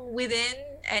comes from within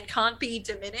and can't be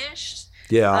diminished."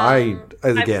 Yeah, Um,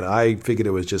 I figured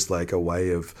it was just like a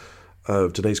way of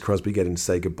Denise Crosby getting to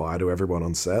say goodbye to everyone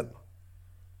on set.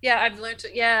 Yeah, I've learned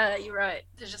to. Yeah, you're right.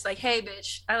 It's just like, hey,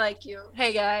 bitch, I like you.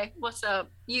 Hey, guy, what's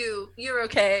up? You're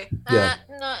okay. Yeah.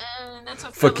 No, that's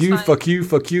okay. Fuck you, fuck you,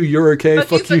 fuck you. You're okay.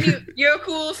 Fuck you. You're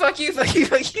cool. Fuck you. Fuck you.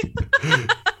 Fuck you.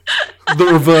 The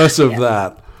reverse of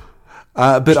that.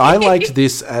 But I liked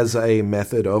this as a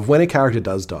method of when a character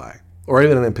does die, or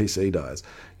even an NPC dies,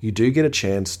 you do get a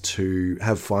chance to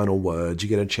have final words. You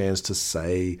get a chance to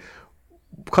say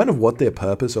kind of what their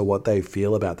purpose or what they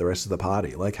feel about the rest of the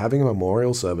party. Like having a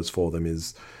memorial service for them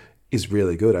is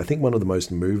really good. I think one of the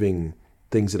most moving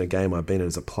things in a game I've been in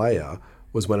as a player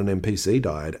was when an NPC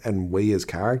died and we as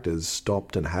characters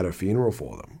stopped and had a funeral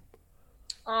for them.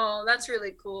 Oh, that's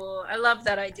really cool. I love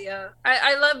that idea.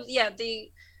 I love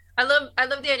I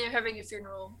love the idea of having a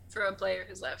funeral for a player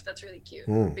who's left. That's really cute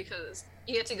because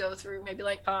you get to go through maybe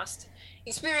like past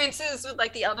experiences with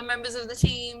like the other members of the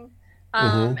team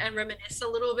and reminisce a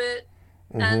little bit.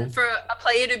 And for a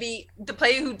player to be the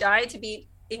player who died to be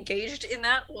engaged in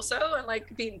that also and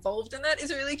like be involved in that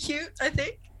is really cute, I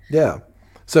think. Yeah.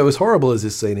 So as horrible as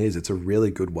this scene is, it's a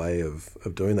really good way of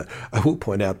doing that. I will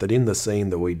point out that in the scene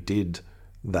that we did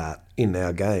that in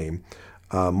our game,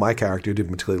 my character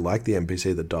didn't particularly like the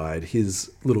NPC that died.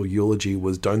 His little eulogy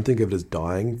was, don't think of it as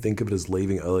dying, think of it as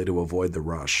leaving early to avoid the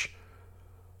rush.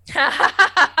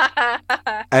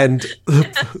 And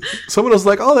someone was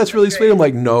like, oh, that's really sweet. I'm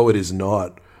like, no, it is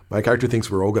not. My character thinks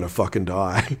we're all going to fucking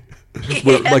die.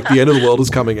 Like the end of the world is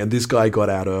coming and this guy got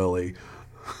out early.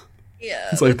 Yeah.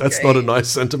 It's like, that's not a nice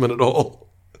sentiment at all.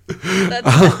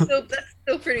 That's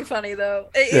still pretty funny though.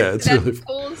 Yeah, it's that really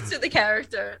pulls to the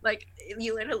character. Like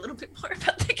you learn a little bit more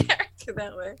about the character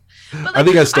that way. But, like, I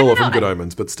think I stole it don't from know, Good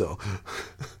Omens, but still.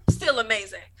 Still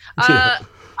amazing. Yeah.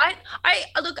 I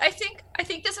look. I think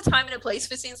there's a time and a place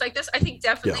for scenes like this. I think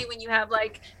definitely when you have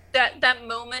like that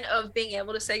moment of being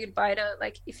able to say goodbye to,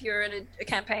 like, if you're in a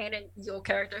campaign and your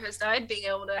character has died, being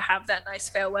able to have that nice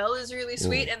farewell is really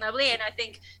sweet and lovely. And I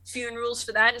think funerals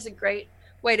for that is a great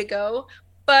way to go.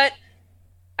 But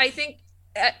I think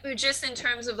just in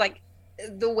terms of like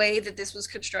the way that this was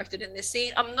constructed in this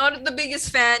scene, I'm not the biggest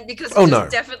fan because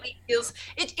it definitely feels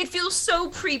it feels so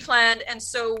pre-planned and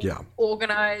so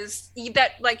organized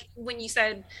that, like, when you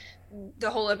said the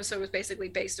whole episode was basically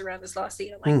based around this last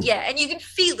scene, I'm like, yeah, and you can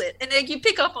feel it and like you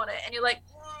pick up on it and you're like,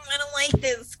 I don't like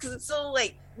this because it's so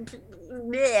like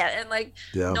and like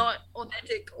not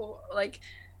authentic or like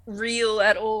real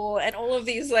at all, and all of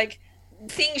these like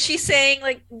things she's saying,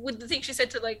 like with the thing she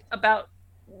said to like about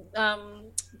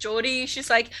Geordie, she's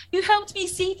like, you helped me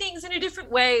see things in a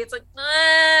different way. It's like, nah,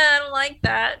 I don't like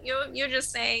that. You're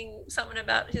just saying something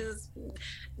about his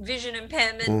vision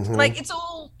impairment. Mm-hmm. Like, it's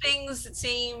all things that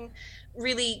seem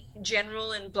really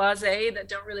general and blasé that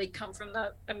don't really come from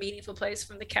a meaningful place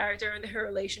from the character and her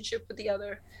relationship with the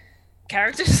other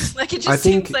characters. Like, it just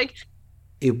seems like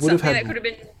it would have had that could have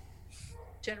been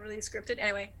generally scripted.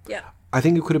 Anyway, yeah. I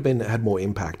think it could have had more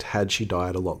impact had she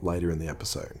died a lot later in the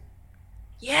episode.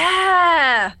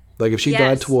 Yeah. Like, if she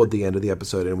died toward the end of the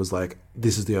episode and was like,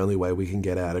 this is the only way we can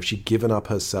get out, if she'd given up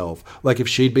herself, like if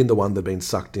she'd been the one that'd been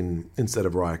sucked in instead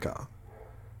of Riker.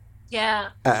 Yeah.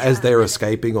 As they're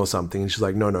escaping or something, and she's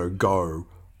like, no, go.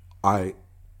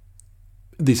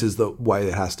 This is the way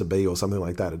it has to be, or something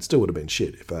like that. It still would have been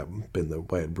shit if that had been the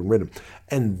way it had been written.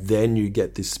 And then you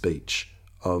get this speech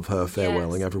of her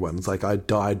farewelling everyone. It's like, I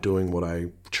died doing what I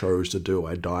chose to do.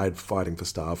 I died fighting for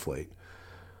Starfleet.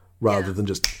 Rather than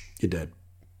just, you're dead.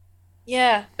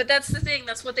 Yeah, but that's the thing.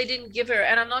 That's what they didn't give her.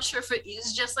 And I'm not sure if it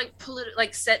is just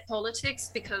like set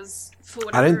politics because for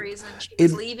whatever reason she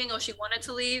was leaving or she wanted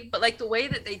to leave. But like the way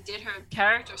that they did her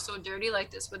character so dirty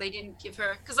like this, where they didn't give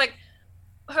her, because like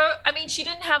she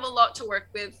didn't have a lot to work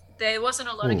with. There wasn't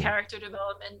a lot of character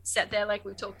development set there, like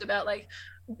we talked about, like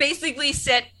basically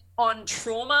set on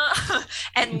trauma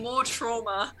and more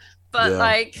trauma. But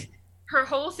like her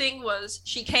whole thing was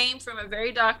she came from a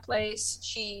very dark place.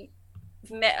 She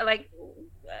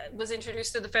was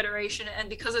introduced to the Federation, and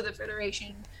because of the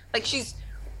Federation, like she's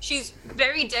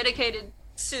very dedicated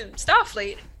to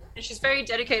Starfleet, and she's very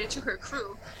dedicated to her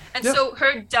crew. And so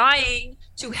her dying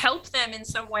to help them in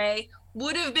some way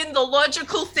would have been the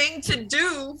logical thing to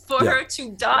do for her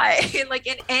to die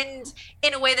and end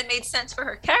in a way that made sense for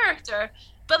her character.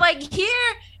 But like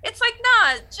here, it's like,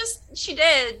 nah, just she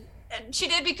did. And she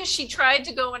did because she tried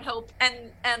to go and help,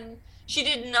 and she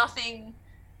did nothing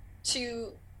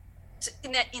to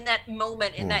in that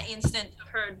moment, in that instant of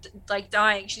her like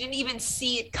dying. She didn't even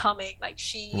see it coming. Like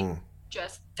she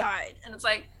just died, and it's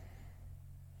like,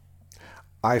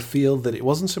 I feel that it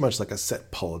wasn't so much like a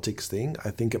set politics thing.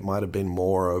 I think it might have been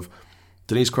more of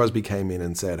Denise Crosby came in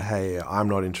and said, hey, I'm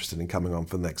not interested in coming on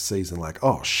for the next season. Like,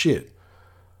 oh shit.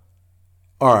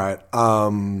 All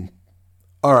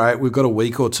right, we've got a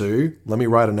week or two. Let me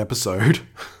write an episode.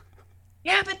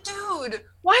 Yeah, but dude,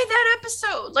 why that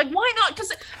episode? Like, why not?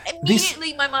 Because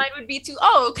immediately my mind would be to,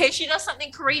 okay, she does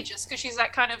something courageous because she's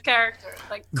that kind of character.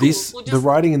 Like, cool. The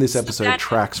writing in this episode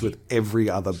tracks with every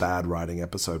other bad writing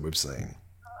episode we've seen.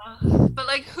 But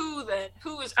like, who then?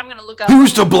 I'm going to look up.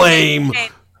 Who's to blame?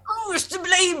 Who's to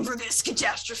blame for this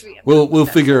catastrophe? We'll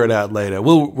figure it out later.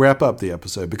 We'll wrap up the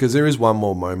episode because there is one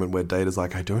more moment where Data's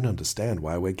like, I don't understand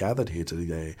why we're gathered here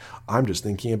today. I'm just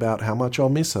thinking about how much I'll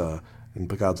miss her. And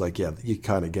Picard's like, yeah, you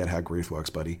kind of get how grief works,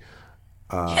 buddy.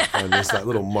 And there's that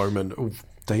little moment of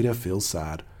Data feels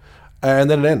sad. And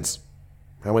then it ends.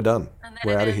 And we're done.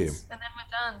 We're out of here. And then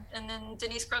we're done. And then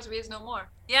Denise Crosby is no more.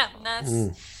 Yeah,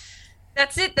 and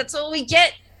that's it. That's all we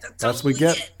get. That's all we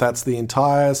get. That's the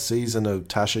entire season of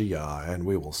Tasha Yar, and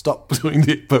we will stop doing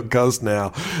the podcast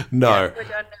now. No. Yeah, we're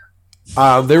done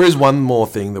now. There is one more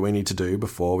thing that we need to do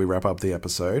before we wrap up the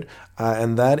episode,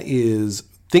 and that is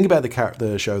think about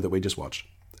the show that we just watched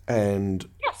and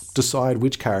decide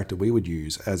which character we would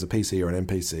use as a PC or an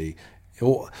NPC.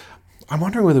 Or I'm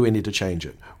wondering whether we need to change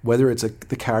it, whether it's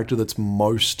the character that's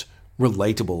most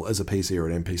relatable as a PC or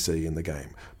an NPC in the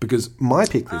game. Because my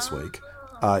pick this week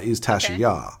is Tasha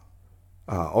Yar,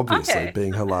 obviously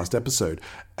being her last episode.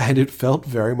 And it felt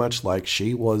very much like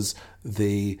she was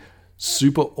the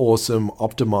super awesome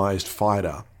optimized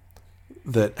fighter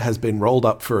that has been rolled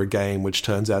up for a game which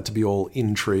turns out to be all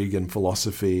intrigue and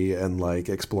philosophy and like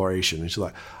exploration. And she's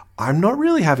like, I'm not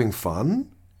really having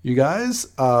fun, you guys.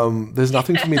 There's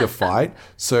nothing for me to fight.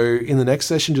 So in the next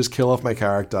session, just kill off my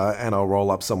character and I'll roll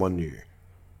up someone new.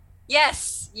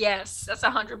 Yes. That's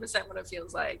 100% what it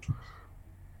feels like.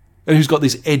 And who's got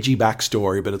this edgy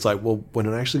backstory, but it's like, well, we're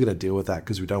not actually going to deal with that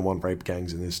because we don't want rape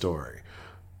gangs in this story.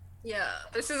 Yeah,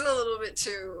 this is a little bit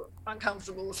too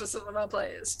uncomfortable for some of our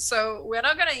players. So we're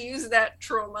not going to use that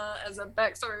trauma as a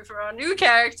backstory for our new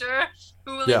character,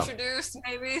 who we'll introduce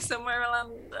maybe somewhere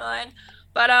along the line.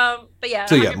 But yeah.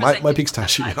 So yeah, my pick's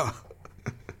Tasha Yar.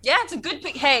 Yeah, it's a good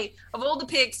pick. Hey, of all the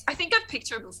picks, I think I've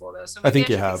picked her before though. So I think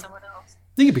you have. Someone else.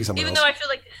 You can pick someone Even else. though I feel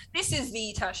like this is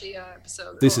the Tasha Yar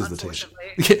episode. This is the Tasha.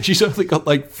 Yeah, she's only got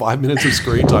like 5 minutes of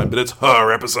screen time, but it's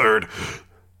her episode.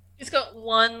 She's got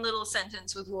one little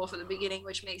sentence with Worf at the beginning,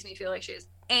 which makes me feel like she has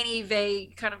any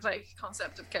vague kind of like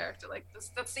concept of character. Like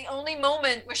that's the only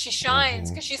moment where she shines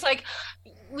because she's like,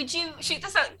 "Would you?" She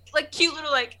does that like cute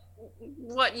little like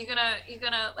what you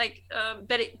gonna like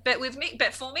bet with me,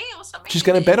 bet for me or something? She's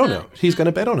gonna bet on her. He's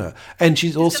gonna bet on her, and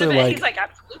she's also like, he's like,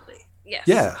 absolutely, yes.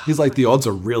 Yeah, he's like, the odds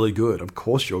are really good. Of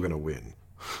course, you're gonna win.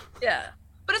 Yeah,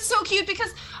 but it's so cute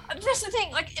because that's the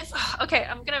thing. Like, if okay,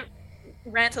 I'm gonna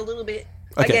rant a little bit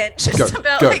again, just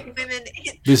about like women.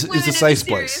 This is a safe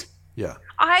place. Yeah.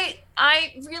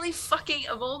 I really fucking,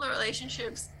 of all the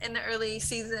relationships in the early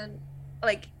season,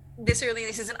 like this early in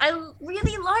the season, I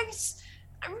really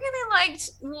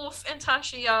liked Worf and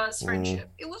Tasha Yar's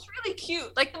friendship. It was really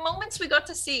cute. Like the moments we got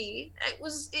to see,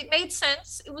 it made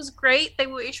sense. It was great. They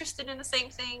were interested in the same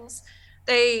things.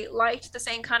 They liked the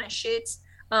same kind of shit.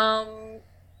 And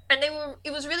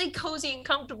it was really cozy and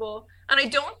comfortable. And I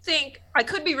don't think, I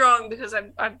could be wrong because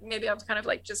maybe I've kind of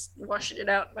like just washed it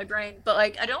out in my brain, but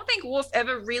like I don't think Worf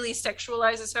ever really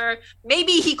sexualizes her.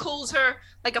 Maybe he calls her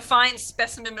like a fine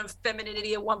specimen of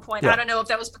femininity at one point. Yeah. I don't know if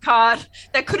that was Picard.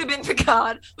 That could have been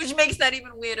Picard, which makes that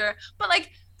even weirder. But like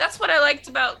that's what I liked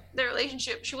about their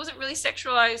relationship. She wasn't really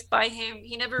sexualized by him.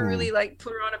 He never really like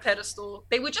put her on a pedestal.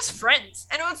 They were just friends.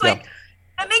 And it was like,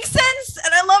 that makes sense.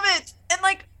 And I love it. And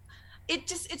like,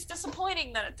 it's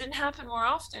disappointing that it didn't happen more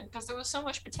often because there was so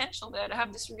much potential there to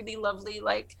have this really lovely,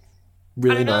 like,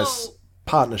 really nice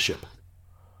partnership.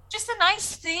 Just a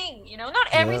nice thing, you know. Not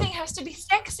everything has to be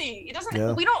sexy. It doesn't.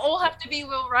 Yeah. We don't all have to be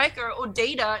Will Riker or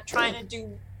Data trying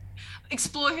to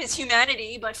explore his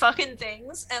humanity by fucking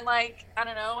things and like I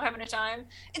don't know, having a time.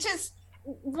 It's just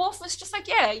Worf was just like,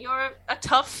 yeah, you're a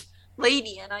tough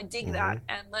lady, and I dig that.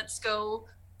 And let's go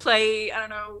play, I don't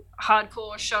know,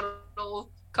 hardcore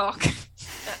shuttle. Cock.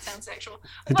 That sounds sexual.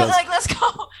 But like, let's go.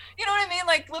 You know what I mean?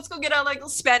 Like, let's go get our like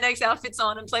spandex outfits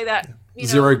on and play that.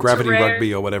 Zero gravity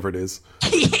rugby or whatever it is.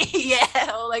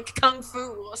 Yeah, or like kung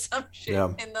fu or some shit.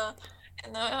 Yeah.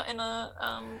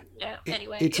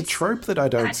 Anyway, it's a trope that I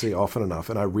don't see often enough,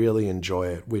 and I really enjoy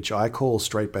it, which I call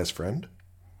straight best friend.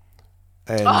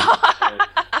 And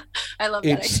I love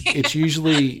that idea. It's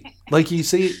usually like you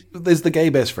see there's the gay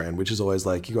best friend, which is always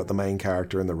like you got the main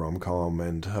character in the rom-com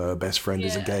and her best friend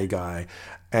is a gay guy.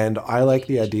 And I like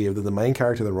the idea that the main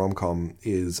character in the rom-com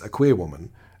is a queer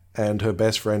woman and her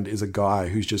best friend is a guy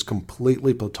who's just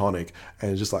completely platonic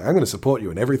and just like, I'm going to support you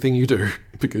in everything you do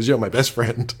because you're my best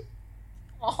friend.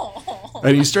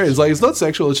 And he's straight. It's like, it's not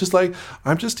sexual. It's just like,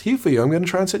 I'm just here for you. I'm going to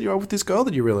try and set you up with this girl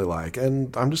that you really like.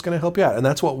 And I'm just going to help you out. And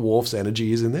that's what Worf's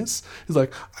energy is in this. He's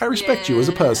like, I respect you as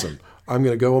a person. I'm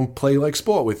going to go and play like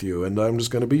sport with you. And I'm just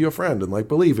going to be your friend and like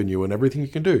believe in you and everything you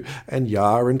can do. And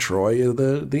Yar and Troy are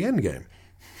the end game.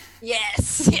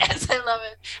 Yes, I love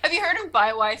it. Have you heard of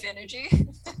bi-wife energy?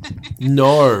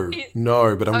 No,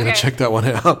 but I'm going to check that one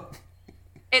out.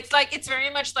 It's very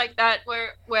much like that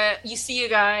where you see a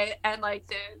guy and like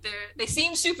they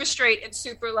seem super straight and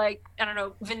super like, I don't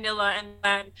know, vanilla and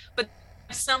bland, but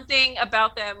there's something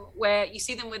about them where you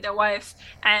see them with their wife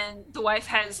and the wife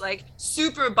has like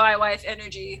super bi-wife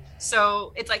energy,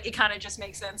 so it's like it kind of just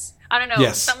makes sense. I don't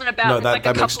know, something about it, like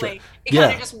a coupling. It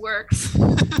kind of just works.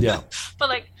 Yeah. But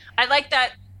like I like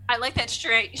that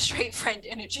straight friend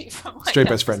energy from like straight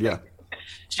best friend,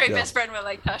 Straight best friend with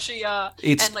like Tasha,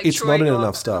 it's like it's Troy not in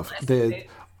enough stuff.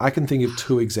 I can think of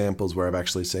 2 examples where I've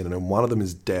actually seen it, and one of them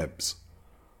is Debs.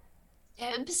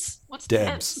 Debs? What's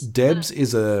Debs? Debs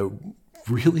is a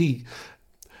really...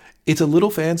 It's a little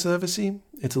fan servicey.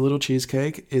 It's a little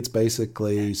cheesecake. It's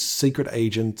basically secret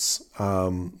agents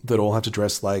that all have to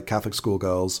dress like Catholic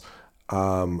schoolgirls,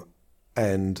 and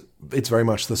it's very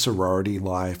much the sorority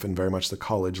life and very much the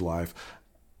college life,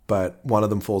 but one of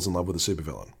them falls in love with a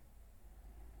supervillain.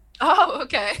 Oh,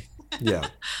 okay. Yeah.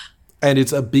 And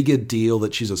it's a bigger deal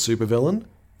that she's a supervillain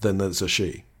than that it's a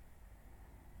she.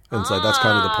 And so that's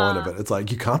kind of the point of it. It's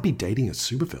like, you can't be dating a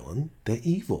supervillain. They're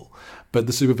evil. But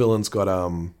the supervillain's got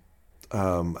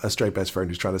a straight best friend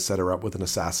who's trying to set her up with an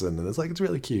assassin. And it's like, it's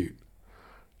really cute.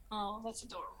 Oh, that's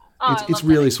adorable. It's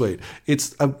really sweet.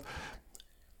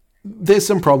 There's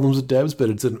some problems with Debs,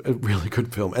 but it's a really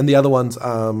good film. And the other one's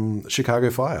Chicago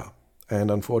Fire. And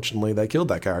unfortunately, they killed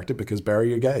that character because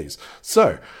bury your gays.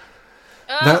 So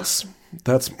that's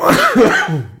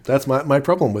my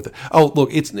problem with it. Oh, look,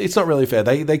 it's not really fair.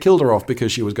 They killed her off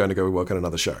because she was going to go work on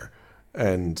another show,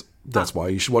 and that's why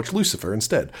you should watch Lucifer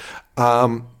instead.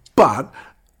 But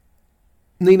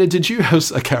Nina, did you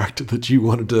have a character that you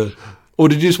wanted to, or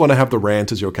did you just want to have the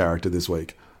rant as your character this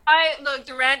week? Look,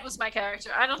 Durant was my character.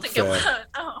 I don't think I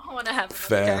want to have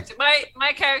another character.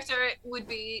 My character would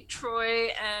be Troy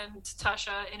and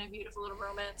Tasha in A Beautiful Little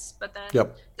Romance, but then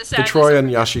the Troy and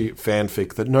Yashi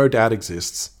fanfic that no doubt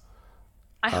exists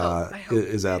I hope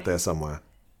is out there somewhere.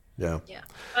 Yeah.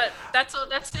 But that's all.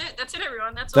 That's it. That's it,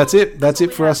 everyone. That's it. That's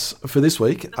it for us for this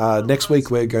week. Next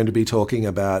week we're going to be talking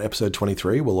about episode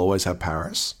 23. We'll always have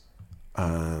Paris.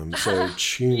 So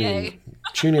tune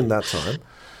in that time.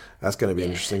 That's going to be an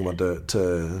interesting one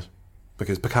to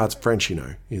because Picard's French,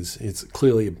 is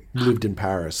clearly lived in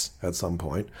Paris at some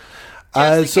point.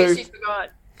 Just in case you forgot.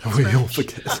 We all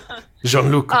forget.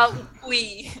 Jean-Luc.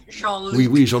 Oui,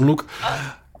 Jean-Luc. Oui, Jean-Luc.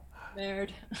 Nerd.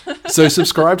 So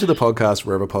subscribe to the podcast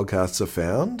wherever podcasts are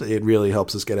found. It really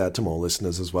helps us get out to more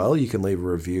listeners as well. You can leave a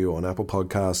review on Apple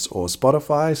Podcasts or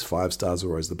Spotify. 5 stars are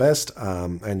always the best.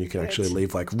 And you can actually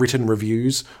leave written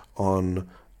reviews on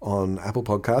Apple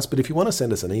Podcasts. But if you want to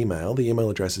send us an email, the email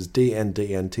address is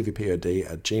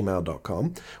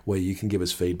dndntvpod@gmail.com, where you can give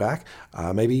us feedback.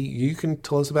 Maybe you can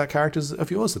tell us about characters of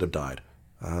yours that have died.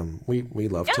 We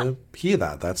love to hear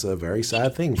that. That's a very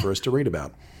sad thing for us to read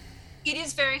about. It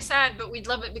is very sad, but we'd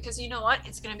love it because you know what?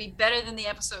 It's going to be better than the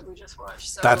episode we just watched.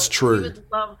 So that's true. We would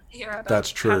love to hear about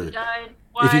that's true. How he died,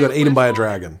 if you got eaten by a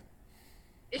dragon.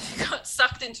 If you got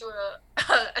sucked into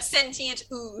a sentient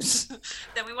ooze,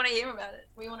 then we want to hear about it.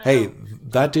 We want to know.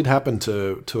 That did happen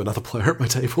to another player at my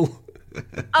table.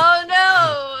 Oh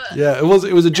no! Yeah, it was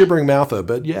a gibbering mouther,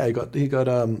 but yeah, he got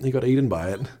eaten by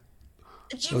it.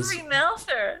 A gibbering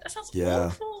mouther? That sounds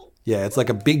awful. Yeah, it's like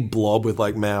a big blob with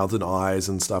mouths and eyes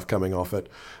and stuff coming off it.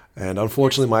 And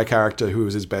unfortunately, my character, who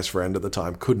was his best friend at the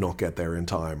time, could not get there in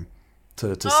time to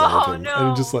save him. Oh no!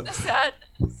 And just that's sad.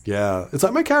 Yeah, it's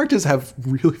like my characters have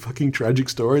really fucking tragic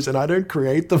stories, and I don't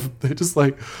create them. They're just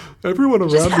like, everyone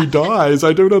around me dies.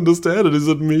 I don't understand it. Is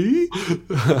it me?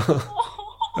 I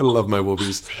love my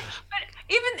whoopies.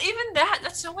 Even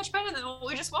that's so much better than what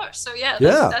we just watched. So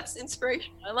that's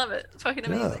inspiration. I love it. It's fucking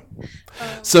amazing.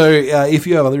 So if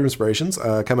you have other inspirations,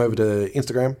 come over to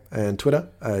Instagram and Twitter.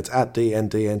 It's at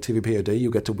DNDNTVPOD.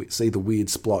 You'll get to see the weird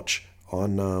splotch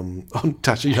on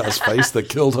Tashiya's face that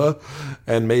killed her,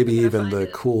 and maybe even the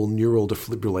cool neural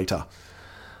defibrillator.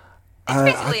 It's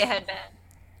basically a headband.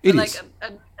 It is.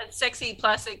 A sexy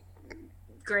plastic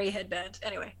grey headband.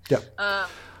 Anyway. Yeah.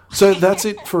 So that's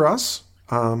it for us.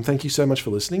 Thank you so much for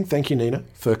listening. Thank you, Nina,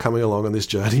 for coming along on this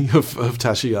journey of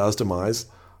Tashiya's demise.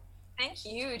 Thank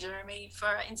you, Jeremy,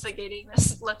 for instigating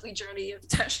this lovely journey of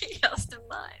Tashiya's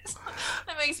demise.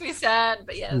 That makes me sad,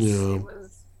 but yes, it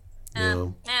was.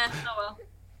 Oh well.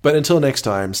 But until next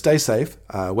time, stay safe.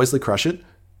 Wesley Crush It.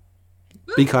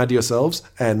 Be kind to yourselves,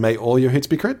 and may all your hits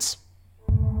be crits.